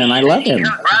boyfriend and I love him. He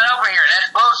comes right over here,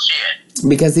 that's bullshit.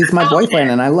 Because he's my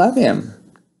boyfriend and I love him.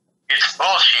 It's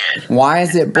bullshit. Why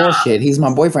is it bullshit? He's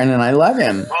my boyfriend and I love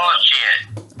him.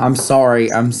 Bullshit. I'm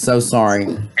sorry. I'm so sorry.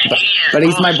 But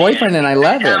he's my boyfriend and I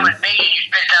love him. You spend time with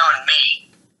me.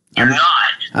 You're not.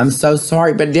 I'm so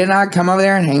sorry. But didn't I come over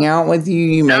there and hang out with you?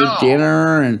 You made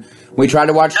dinner and we tried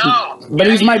to watch... But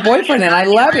he's my boyfriend and I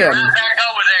love him. Back over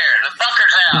there, the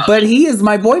fucker's house. But he is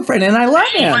my boyfriend and I love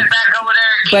him. Went back over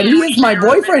there But he is my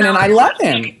boyfriend and I love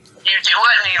him.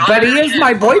 But he is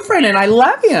my boyfriend and I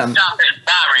love him. Stop it.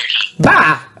 Bye, Ricky.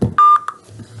 Bye.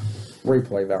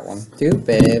 Replay that one.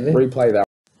 Stupid. Replay that.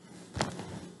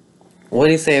 What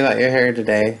did he say about your hair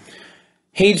today?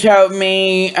 He told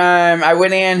me, I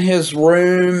went in his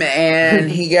room and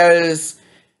he goes,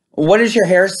 what is your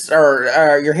hair,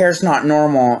 your hair's not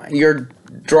normal. You're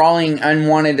drawing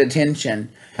unwanted attention.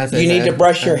 You need to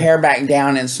brush your hair back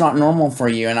down. It's not normal for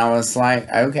you. And I was like,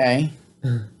 okay.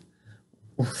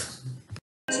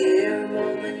 Dear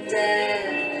mom and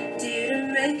dad,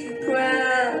 didn't make you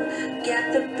proud.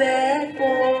 Got the bad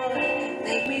boy,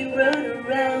 make me run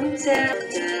around town.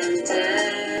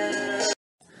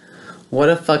 What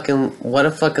a fucking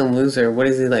loser. What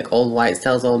is he, like, old white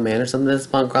styles old man or something? This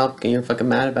punk rock and you're fucking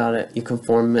mad about it. You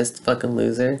conformist fucking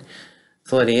loser.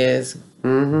 That's what he is.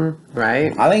 Mm-hmm.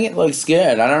 Right? I think it looks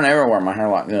good. I don't ever wear my hair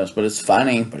like this, but it's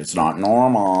funny, but it's not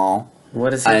normal.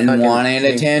 What is he unwanted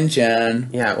attention?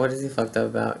 Yeah, what is he fucked up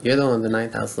about? You're the one with the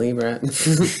 9th house Libra.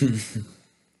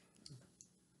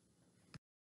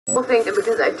 People think that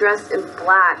because I dress in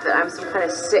black that I'm some kind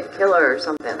of sick killer or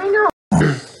something. I know.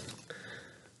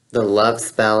 The love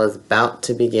spell is about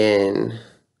to begin.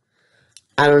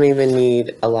 I don't even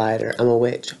need a lighter. I'm a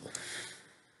witch.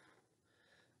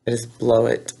 I just blow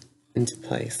it into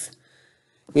place.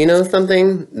 You know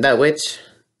something? That witch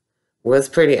was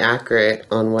pretty accurate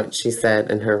on what she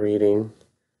said in her reading.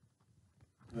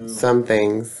 Some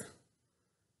things.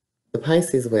 The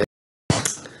Pisces witch.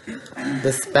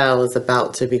 The spell is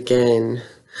about to begin.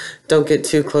 Don't get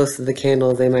too close to the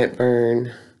candles, they might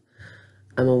burn.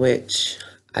 I'm a witch.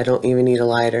 I don't even need a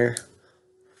lighter.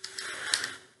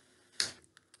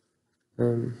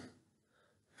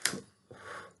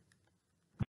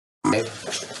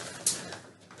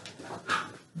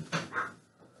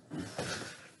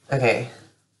 Okay.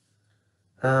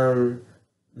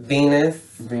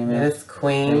 Venus,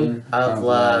 Queen of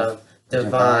Love,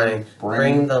 Divine,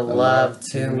 bring the love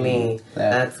to me,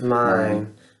 that's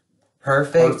mine.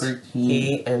 Perfect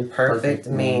he and perfect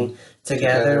me,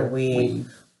 together we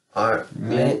are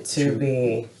meant to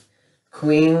be.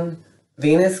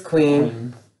 Venus,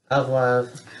 Queen of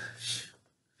Love.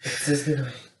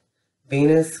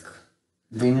 Venus,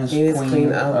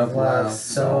 Queen of Love,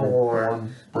 so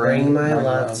warm. Bring my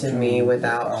love to me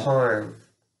without harm.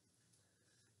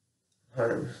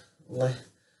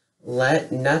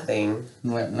 Let nothing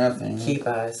keep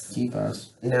us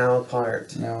now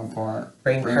apart.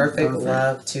 Bring perfect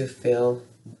love to fill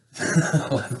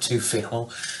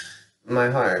my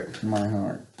heart.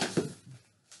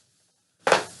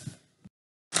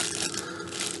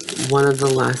 One of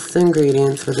the last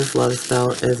ingredients for this love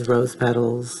spell is rose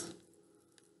petals.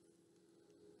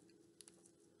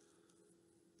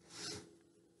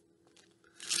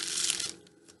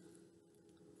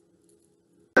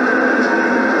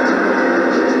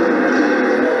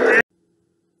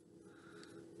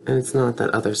 And it's not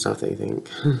that other stuff that you think.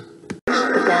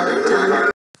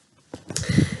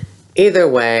 Either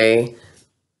way,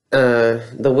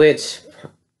 the witch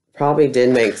probably did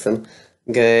make some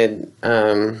good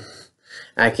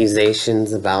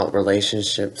accusations about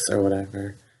relationships or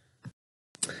whatever.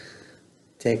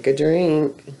 Take a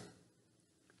drink.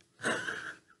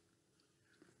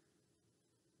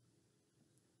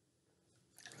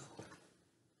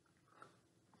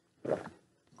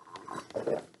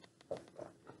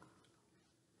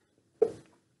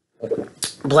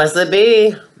 Blessed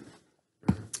be.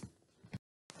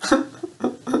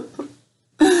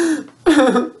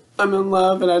 I'm in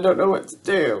love and I don't know what to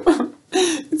do.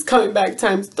 It's coming back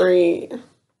 ×3.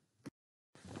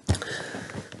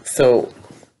 So,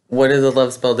 what did the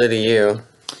love spell do to you?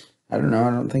 I don't know. I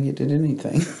don't think it did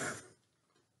anything.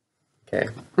 Okay.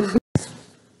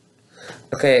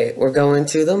 Okay, we're going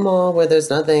to the mall where there's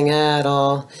nothing at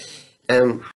all.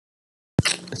 And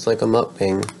it's like a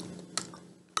mukbang.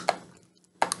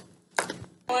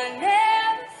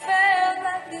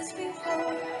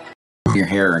 Your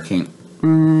hair, I can't.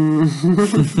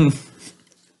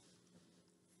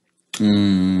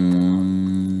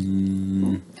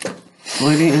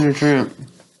 Lady and a tramp.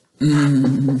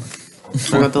 I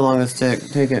got the longest stick.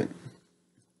 Take it.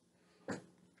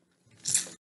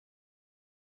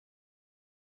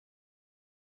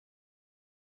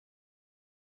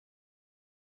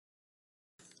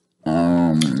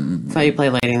 That's how you play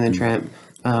Lady and the Tramp.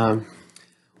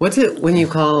 What's it when you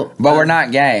call... But we're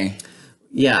not gay.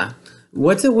 Yeah.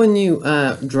 What's it when you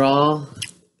draw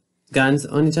guns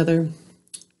on each other?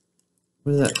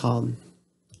 What is that called?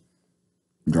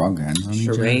 Draw guns on each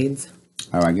other? Charades?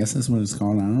 Oh, I guess that's what it's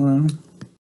called. I don't know.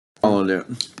 I'll do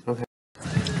it. Okay.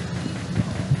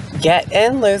 Get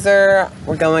in, loser.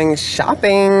 We're going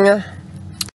shopping.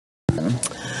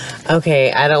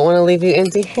 Okay, I don't want to leave you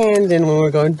empty-handed when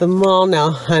we're going to the mall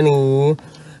now, honey.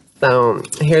 So,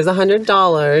 here's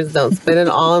 $100. Don't spend it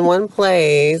all in one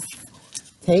place.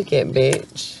 Take it,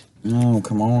 bitch. No,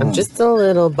 come on. I'm just a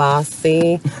little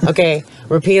bossy. Okay,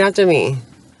 repeat after me.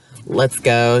 Let's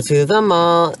go to the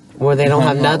mall where they don't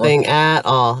have nothing at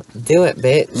all. Do it,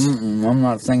 bitch. I'm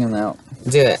not singing that.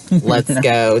 Do it. Let's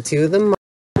go to the mall.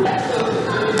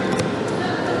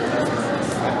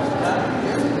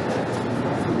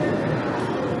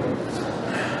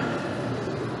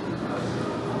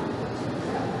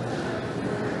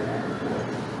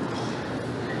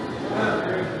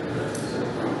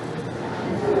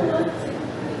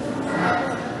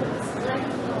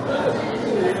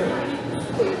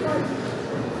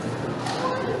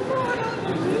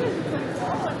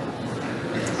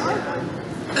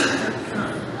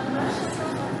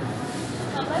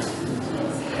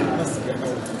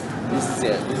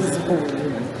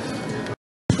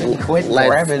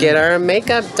 Let's get our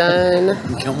makeup done.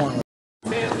 Come on.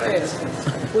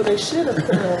 Well, they should have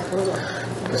put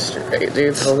on. Straight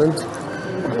dudes holding.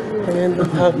 in the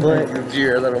public. Did you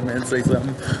hear that old man say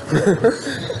something?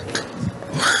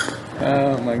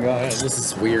 Oh my god, this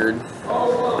is weird.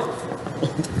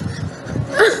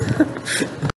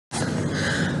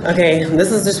 Okay,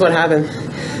 this is just what happened.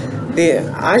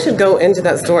 I should go into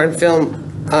that store and film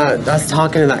us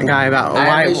talking to that guy about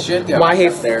why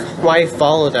he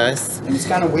followed us. It's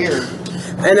kind of weird.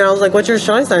 And I was like, "What's your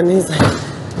show sign?" And he's like,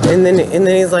 and then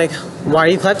he's like, "Why are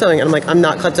you kleptoing?" And I'm like, "I'm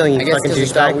not kleptoing, you fucking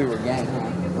douchebag." We were gang.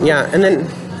 Yeah, and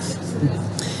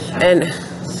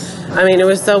I mean, it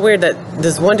was so weird that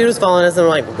this one dude was following us, and I'm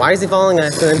like, "Why is he following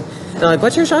us?" And they're like,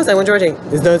 "What's your show sign?" What's your It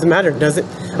doesn't matter, does it?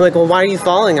 I'm like, "Well, why are you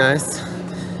following us?"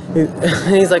 And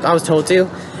he's like, "I was told to."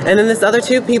 And then this other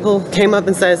two people came up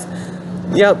and says,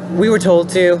 "Yep, we were told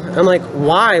to." I'm like,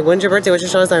 "Why? When's your birthday? What's your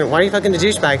show sign? Why are you fucking a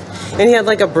douchebag?" And he had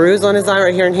like a bruise on his eye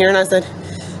right here and here, and I said,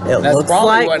 It looks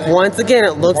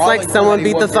like someone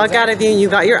beat the fuck out of you and you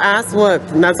got your ass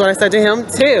whooped. And that's what I said to him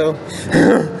too.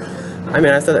 I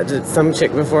mean, I said that to some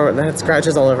chick before that had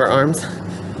scratches all over her arms.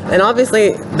 And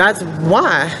obviously, that's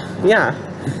why. Yeah.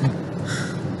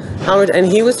 And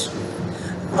he was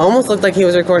almost looked like he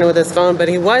was recording with his phone, but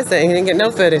he wasn't. He didn't get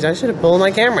no footage. I should have pulled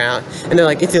my camera out. And they're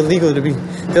like, "It's illegal to be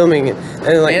filming it." And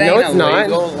they're like, "No, it's not."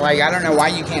 Like, I don't know why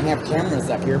you can't have cameras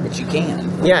up here, but you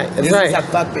can. Yeah, that's right. This is a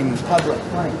fucking public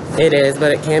place. It is,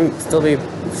 but it can still be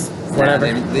whatever.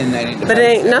 Yeah, then they need to but it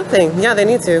ain't nothing. Yeah, they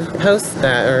need to post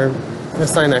that or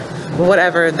sign there. But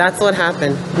whatever, that's what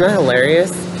happened. Isn't that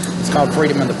hilarious? It's called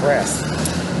freedom of the press.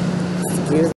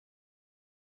 Excuse me.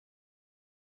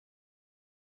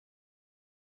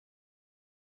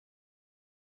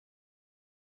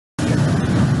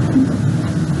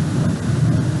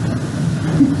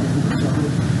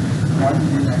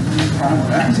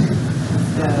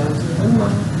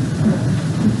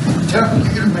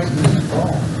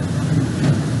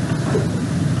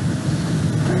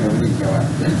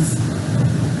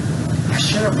 I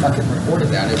should have fucking recorded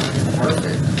that. It was worth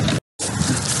it.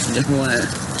 Didn't want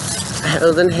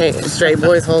to. Straight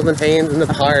boys holding hands in the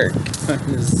park.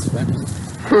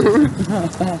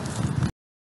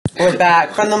 We're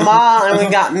back from the mall and we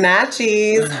got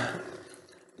matchies.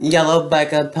 Yellow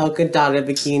Becca polka dotted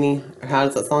bikini. Or how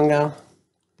does that song go?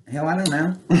 Hell, I don't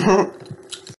know.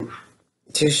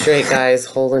 Two straight guys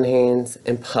holding hands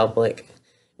in public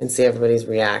and see everybody's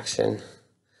reaction.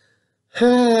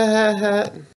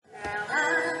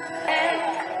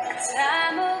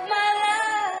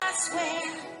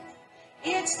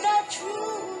 It's the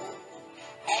truth,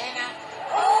 and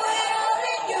I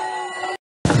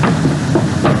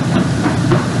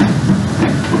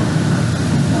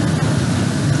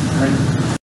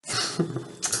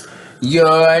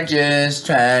You're just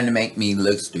trying to make me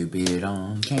look stupid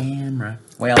on camera.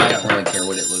 Well, I don't really care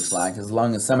what it looks like as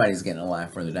long as somebody's getting a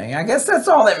laugh for the day. I guess that's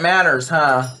all that matters,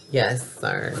 huh? Yes,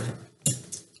 sir.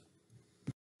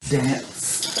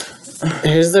 Dance.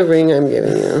 Here's the ring I'm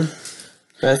giving you.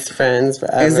 Best friends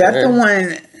forever. Is that the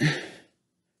one?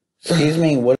 Excuse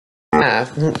me. What?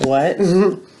 What?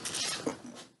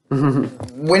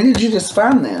 When did you just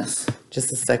find this?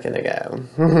 Just a second ago.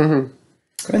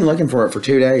 I've been looking for it for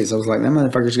 2 days. I was like, that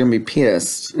motherfucker's gonna be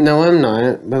pissed. No, I'm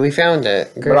not. But we found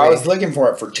it. Great. But I was looking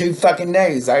for it for 2 fucking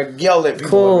days. I yelled at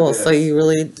people. Cool. So you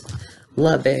really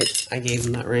love it. I gave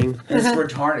him that ring. It's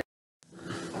retarded.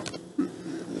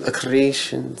 The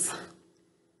creations.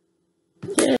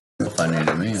 Yeah. It's funny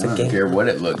to me. I don't care what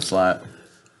it looks like.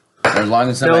 As long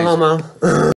as somebody's... No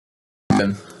homo.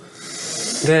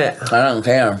 Good. I don't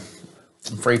care.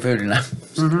 Free food enough.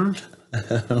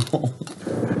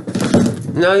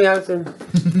 No, you have to.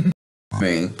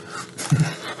 Me.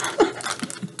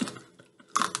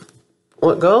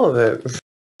 Let go of it.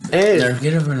 Hey.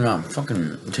 Get up in my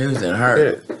fucking tooth. It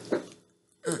hurt.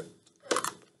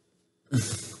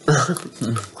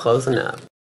 Close enough.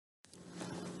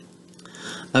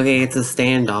 Okay, it's a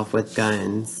standoff with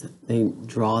guns. They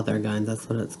draw their guns. That's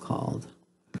what it's called.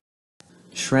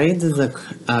 Charades is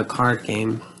a card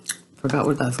game. Forgot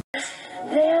what that's called.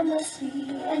 There must be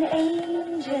an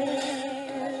angel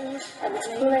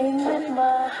playing with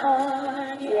my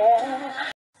heart, yeah.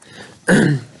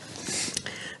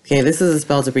 Okay, this is a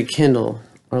spell to rekindle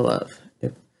or love.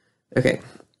 Okay.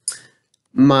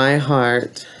 My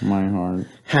heart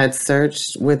had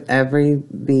searched with every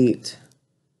beat.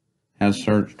 Has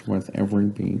searched with every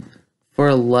beat.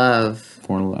 For love.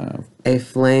 A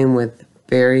flame with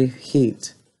very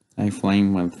heat.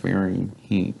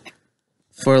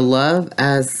 For love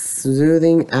as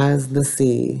soothing as the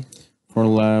sea. For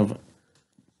love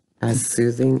as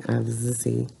soothing as the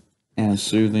sea.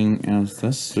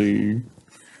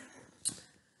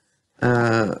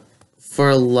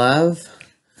 For love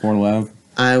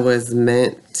I was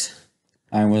meant.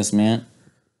 I was meant.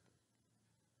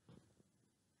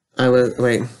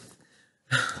 Wait.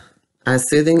 As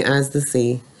soothing as the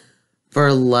sea.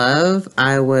 For love,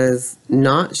 I was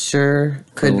not sure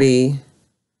could be.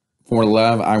 For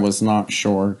love, I was not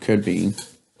sure could be.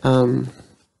 Until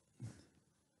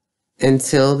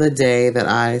the day that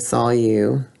I saw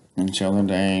you. Until the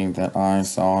day that I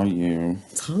saw you.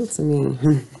 Talk to me.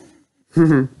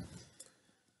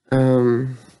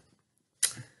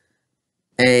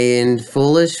 And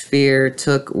foolish fear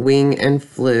took wing and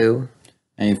flew.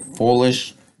 A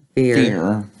foolish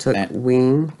fear took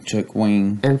wing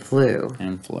and flew.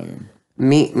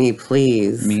 Meet me,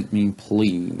 please. Meet me,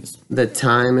 please. The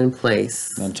time and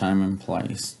place. The time and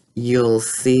place. You'll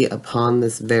see upon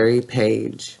this very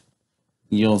page.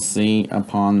 You'll see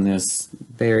upon this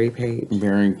very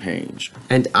page.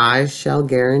 And I shall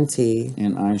guarantee.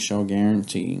 And I shall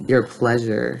guarantee. Your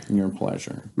pleasure. Your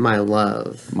pleasure. My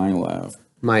love. My love.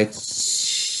 My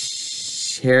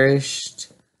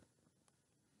cherished.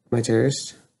 My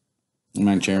cherished.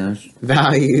 My cherished.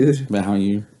 Valued.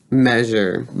 Value.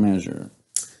 Measure. Measure.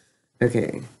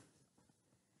 Okay.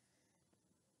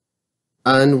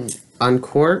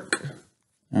 Uncork.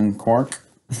 Uncork.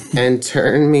 And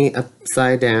turn me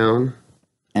upside down.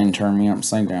 And turn me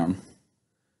upside down.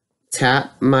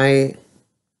 Tap my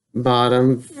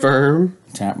bottom firm.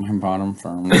 Tap my bottom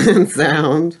firm. And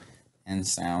sound. And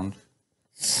sound.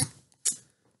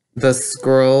 The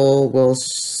scroll will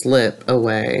slip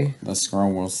away. The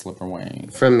scroll will slip away.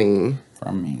 From me.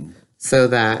 From me. So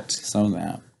that.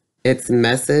 Its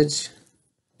message.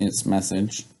 Its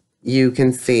message. You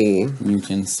can see. You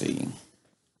can see.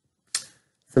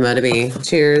 So that'll be.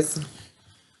 Cheers.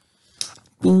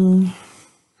 Boom.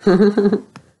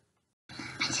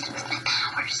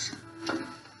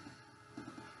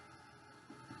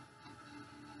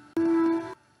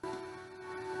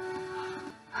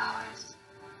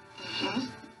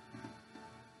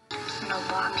 No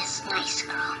more Miss Nice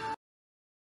Girl.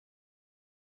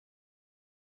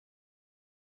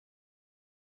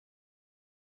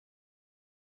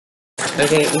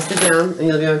 Okay, you sit down and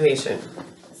you'll be my patient.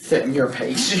 Sit in your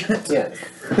patient? Yes.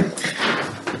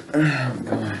 Oh,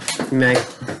 God. Meg.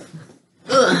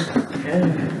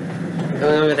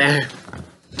 Go over there.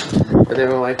 And then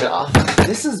we'll wipe it off.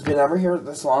 This has been over here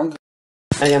this long.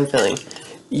 I am feeling.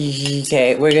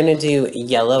 Okay, we're gonna do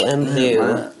yellow and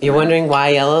blue. You're wondering why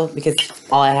yellow? Because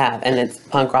all I have, and it's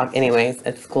punk rock anyways.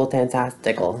 It's cool,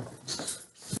 fantastical.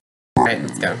 Alright,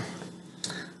 let's go.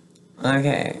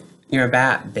 Okay, you're a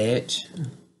bat, bitch.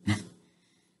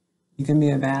 You can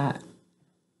be a bat.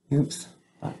 Oops.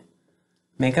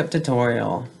 Makeup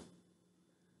tutorial.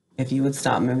 If you would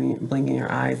stop blinking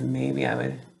your eyes, maybe I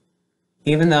would.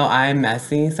 Even though I'm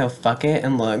messy, so fuck it,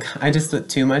 and look, I just put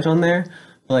too much on there.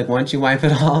 But like, once you wipe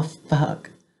it off, fuck.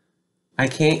 I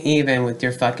can't even with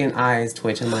your fucking eyes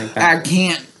twitching like that. I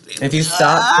can't. If you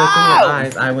stop twitching your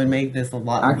eyes, I would make this a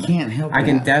lot. I can't help it. I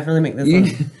can definitely make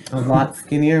this a lot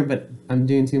skinnier, but I'm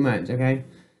doing too much, okay?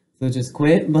 So just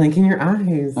quit blinking your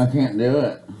eyes. I can't do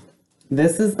it.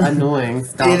 This is annoying.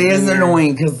 Stop. It is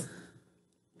annoying because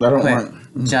I don't want.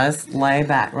 Just lay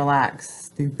back, relax,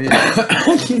 stupid.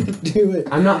 I can't do it.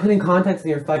 I'm not putting context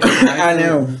in your fucking eyes. I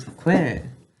know. Quit.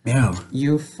 Yeah.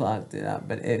 You fucked it up,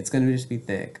 but it's gonna just be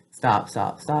thick. Stop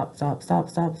your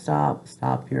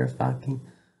fucking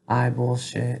eye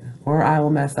bullshit. Or I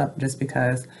will mess up just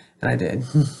because, and I did.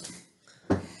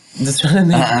 Just trying to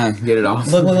make get it off.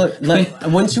 Look.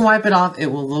 Once you wipe it off, it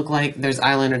will look like there's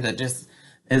eyeliner that just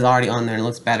is already on there and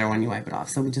looks better when you wipe it off.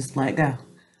 So we just let it go.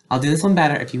 I'll do this one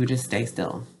better if you would just stay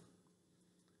still.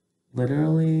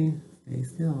 Literally, stay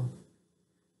still.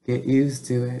 Get used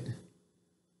to it.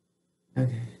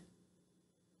 Okay.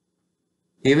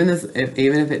 Even if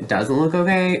it doesn't look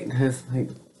okay, because like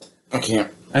I can't.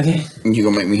 Okay. You're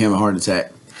gonna make me have a heart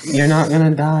attack. You're not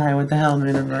gonna die. What the hell,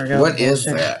 man? Virgo? What is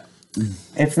that?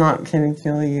 It's not gonna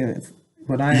kill you. It's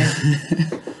what I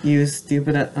you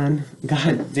stupid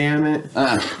God damn it.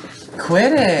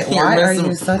 Quit it. Why are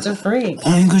you such a freak?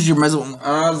 Because you're messing with my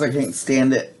eyes. I can't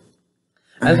stand it.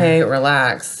 Okay,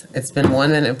 relax. It's been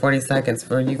 1 minute and 40 seconds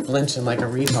for you flinching like a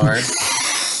retard.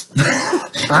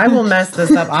 I will mess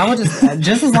this up. I will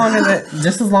just as long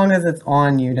as it's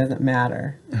on you, doesn't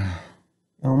matter.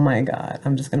 Oh my god.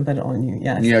 I'm just gonna put it on you.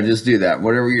 Yes. Yeah, just do that.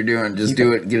 Whatever you're doing, just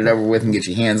do it. Get it over with and get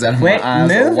your hands out of my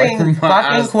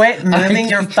eyes. Quit moving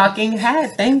your fucking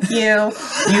head. Thank you.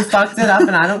 You fucked it up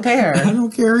and I don't care. I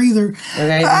don't care either.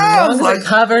 Okay, as long as it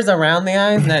covers around the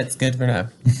eyes, that's good for now.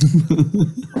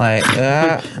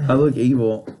 I look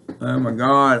evil. Oh my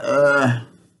god.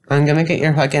 I'm gonna get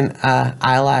your fucking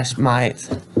eyelash mites.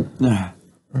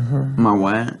 My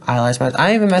what? Eyelash mask.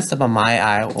 I even messed up on my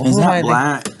eye. It's not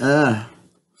black. Ugh.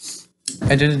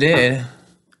 I just did.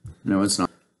 No, it's not.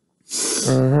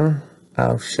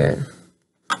 Oh, shit.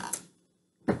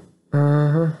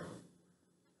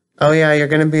 Oh, yeah, you're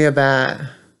gonna be a bat.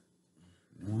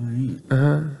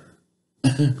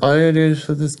 All you do is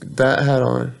put this bat hat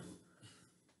on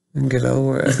and get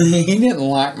over it. He didn't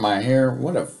like my hair.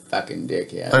 What a fucking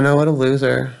dickhead. I know, what a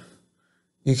loser.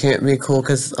 You can't be cool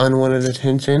because unwanted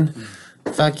attention.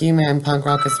 Fuck you, man. Punk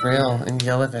rock is real and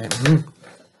deal with it.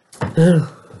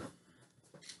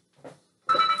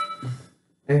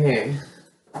 Okay.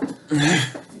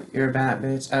 You're a bat,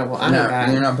 bitch. Oh, well, I'm a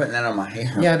bat. You're not putting that on my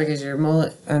hair. Yeah, because your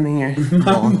mullet, I mean, your...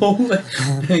 My mullet.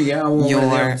 Yeah, I want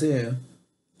that too.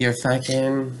 Your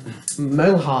fucking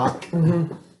mohawk.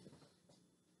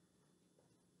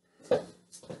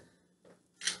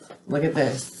 Look at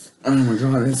this. Oh my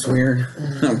god, that's weird.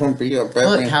 I'm gonna be up.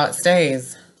 Look how it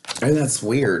stays. Oh, that's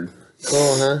weird.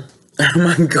 Cool, huh? Oh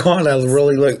my god, I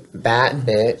really look... Bat,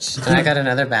 bitch. And I got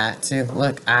another bat, too.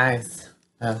 Look, eyes.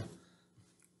 Oh.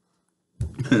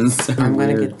 So I'm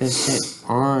weird. gonna get this shit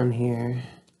on here.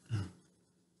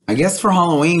 I guess for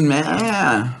Halloween, man.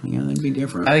 Yeah, that'd be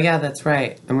different. Oh, yeah, that's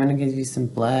right. I'm gonna give you some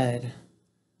blood.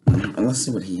 Let's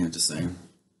see what he had to say.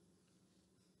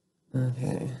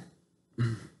 Okay.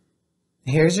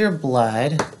 Here's your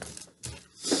blood.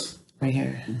 Right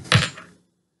here.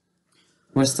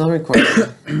 We're still recording.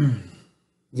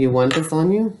 Do you want this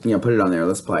on you? Yeah, put it on there.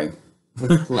 Let's play.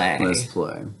 Let's play. Let's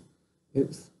play.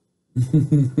 Oops.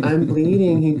 I'm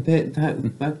bleeding. He put that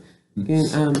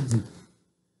fucking,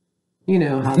 you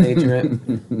know how they drip.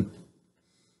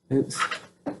 Oops.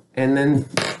 And then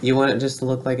you want it just to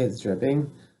look like it's dripping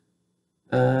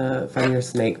from your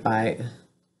snake bite.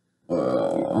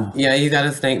 Yeah, you got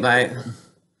a snake bite.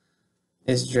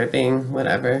 It's dripping,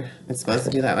 whatever. It's supposed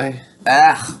to be that way.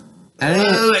 Ugh.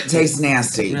 Oh, it tastes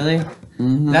nasty. Really?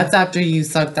 Mm-hmm. That's after you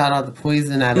sucked out all the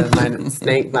poison out of my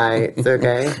snake bites,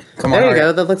 okay? Come there on, you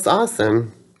go. That looks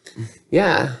awesome.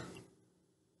 Yeah.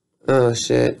 Oh,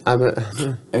 shit. Oh,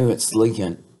 it's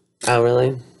leaking. Oh,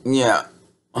 really? Yeah.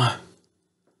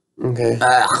 Okay.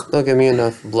 Don't give me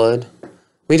enough blood.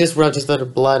 We just rubbed just a little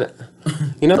blood.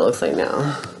 You know what it looks like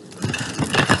now.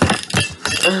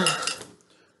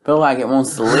 Feel like it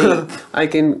wants to leak. I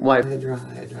can wipe it dry.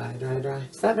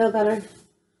 Does that feel better?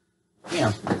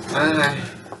 Yeah. Ah.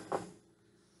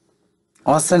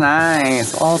 Oh, so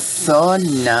nice. Oh, so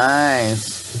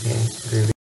nice.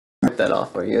 Okay. Wipe that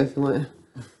off for you if you want.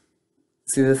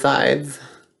 See the sides?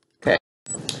 Okay.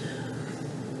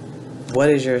 What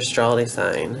is your astrology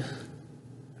sign?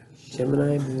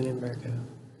 Gemini, Moon, and Virgo.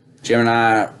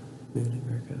 Gemini, Moon, and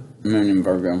Virgo. Moon, and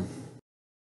Virgo.